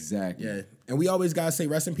 Bread. Exactly. Yeah, and we always gotta say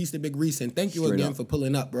rest in peace to Big Reese, and thank you Straight again up. for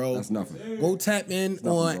pulling up, bro. That's nothing. Go tap in nothing,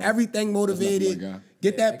 on bro. Everything Motivated. That's nothing,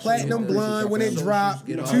 Get that platinum blonde when it dropped.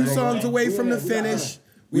 2 songs away from the finish.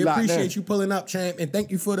 We appreciate you pulling up, champ, and thank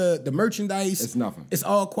you for the merchandise. It's nothing. It's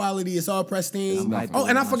all quality. It's all pristine. nothing. Oh,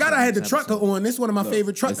 and I forgot I had the trucker on. This one of my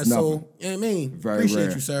favorite truckers. it's So, nothing. you know what I mean? Very Appreciate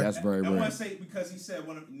rare. you, sir. That's very I rare. want to say because he said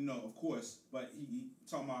of course, but he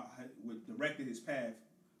talking about what directed his path.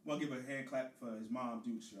 I want to give a hand clap for his mom,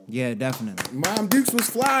 Dukes. Yo. Yeah, definitely. Mom Dukes was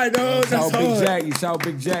fly, dog. Shout out That's Big hard. Jackie. Shout out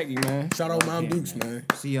Big Jackie, man. Shout out Mom Dukes, man.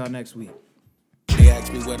 See y'all next week. They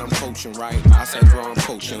asked me what I'm coaching, right? I said, bro, I'm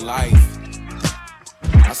coaching life.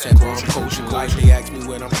 I said, bro, I'm coaching life. They asked me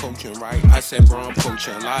what I'm coaching, right? I said, bro, I'm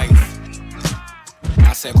coaching life.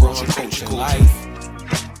 I said, bro, I'm coaching life.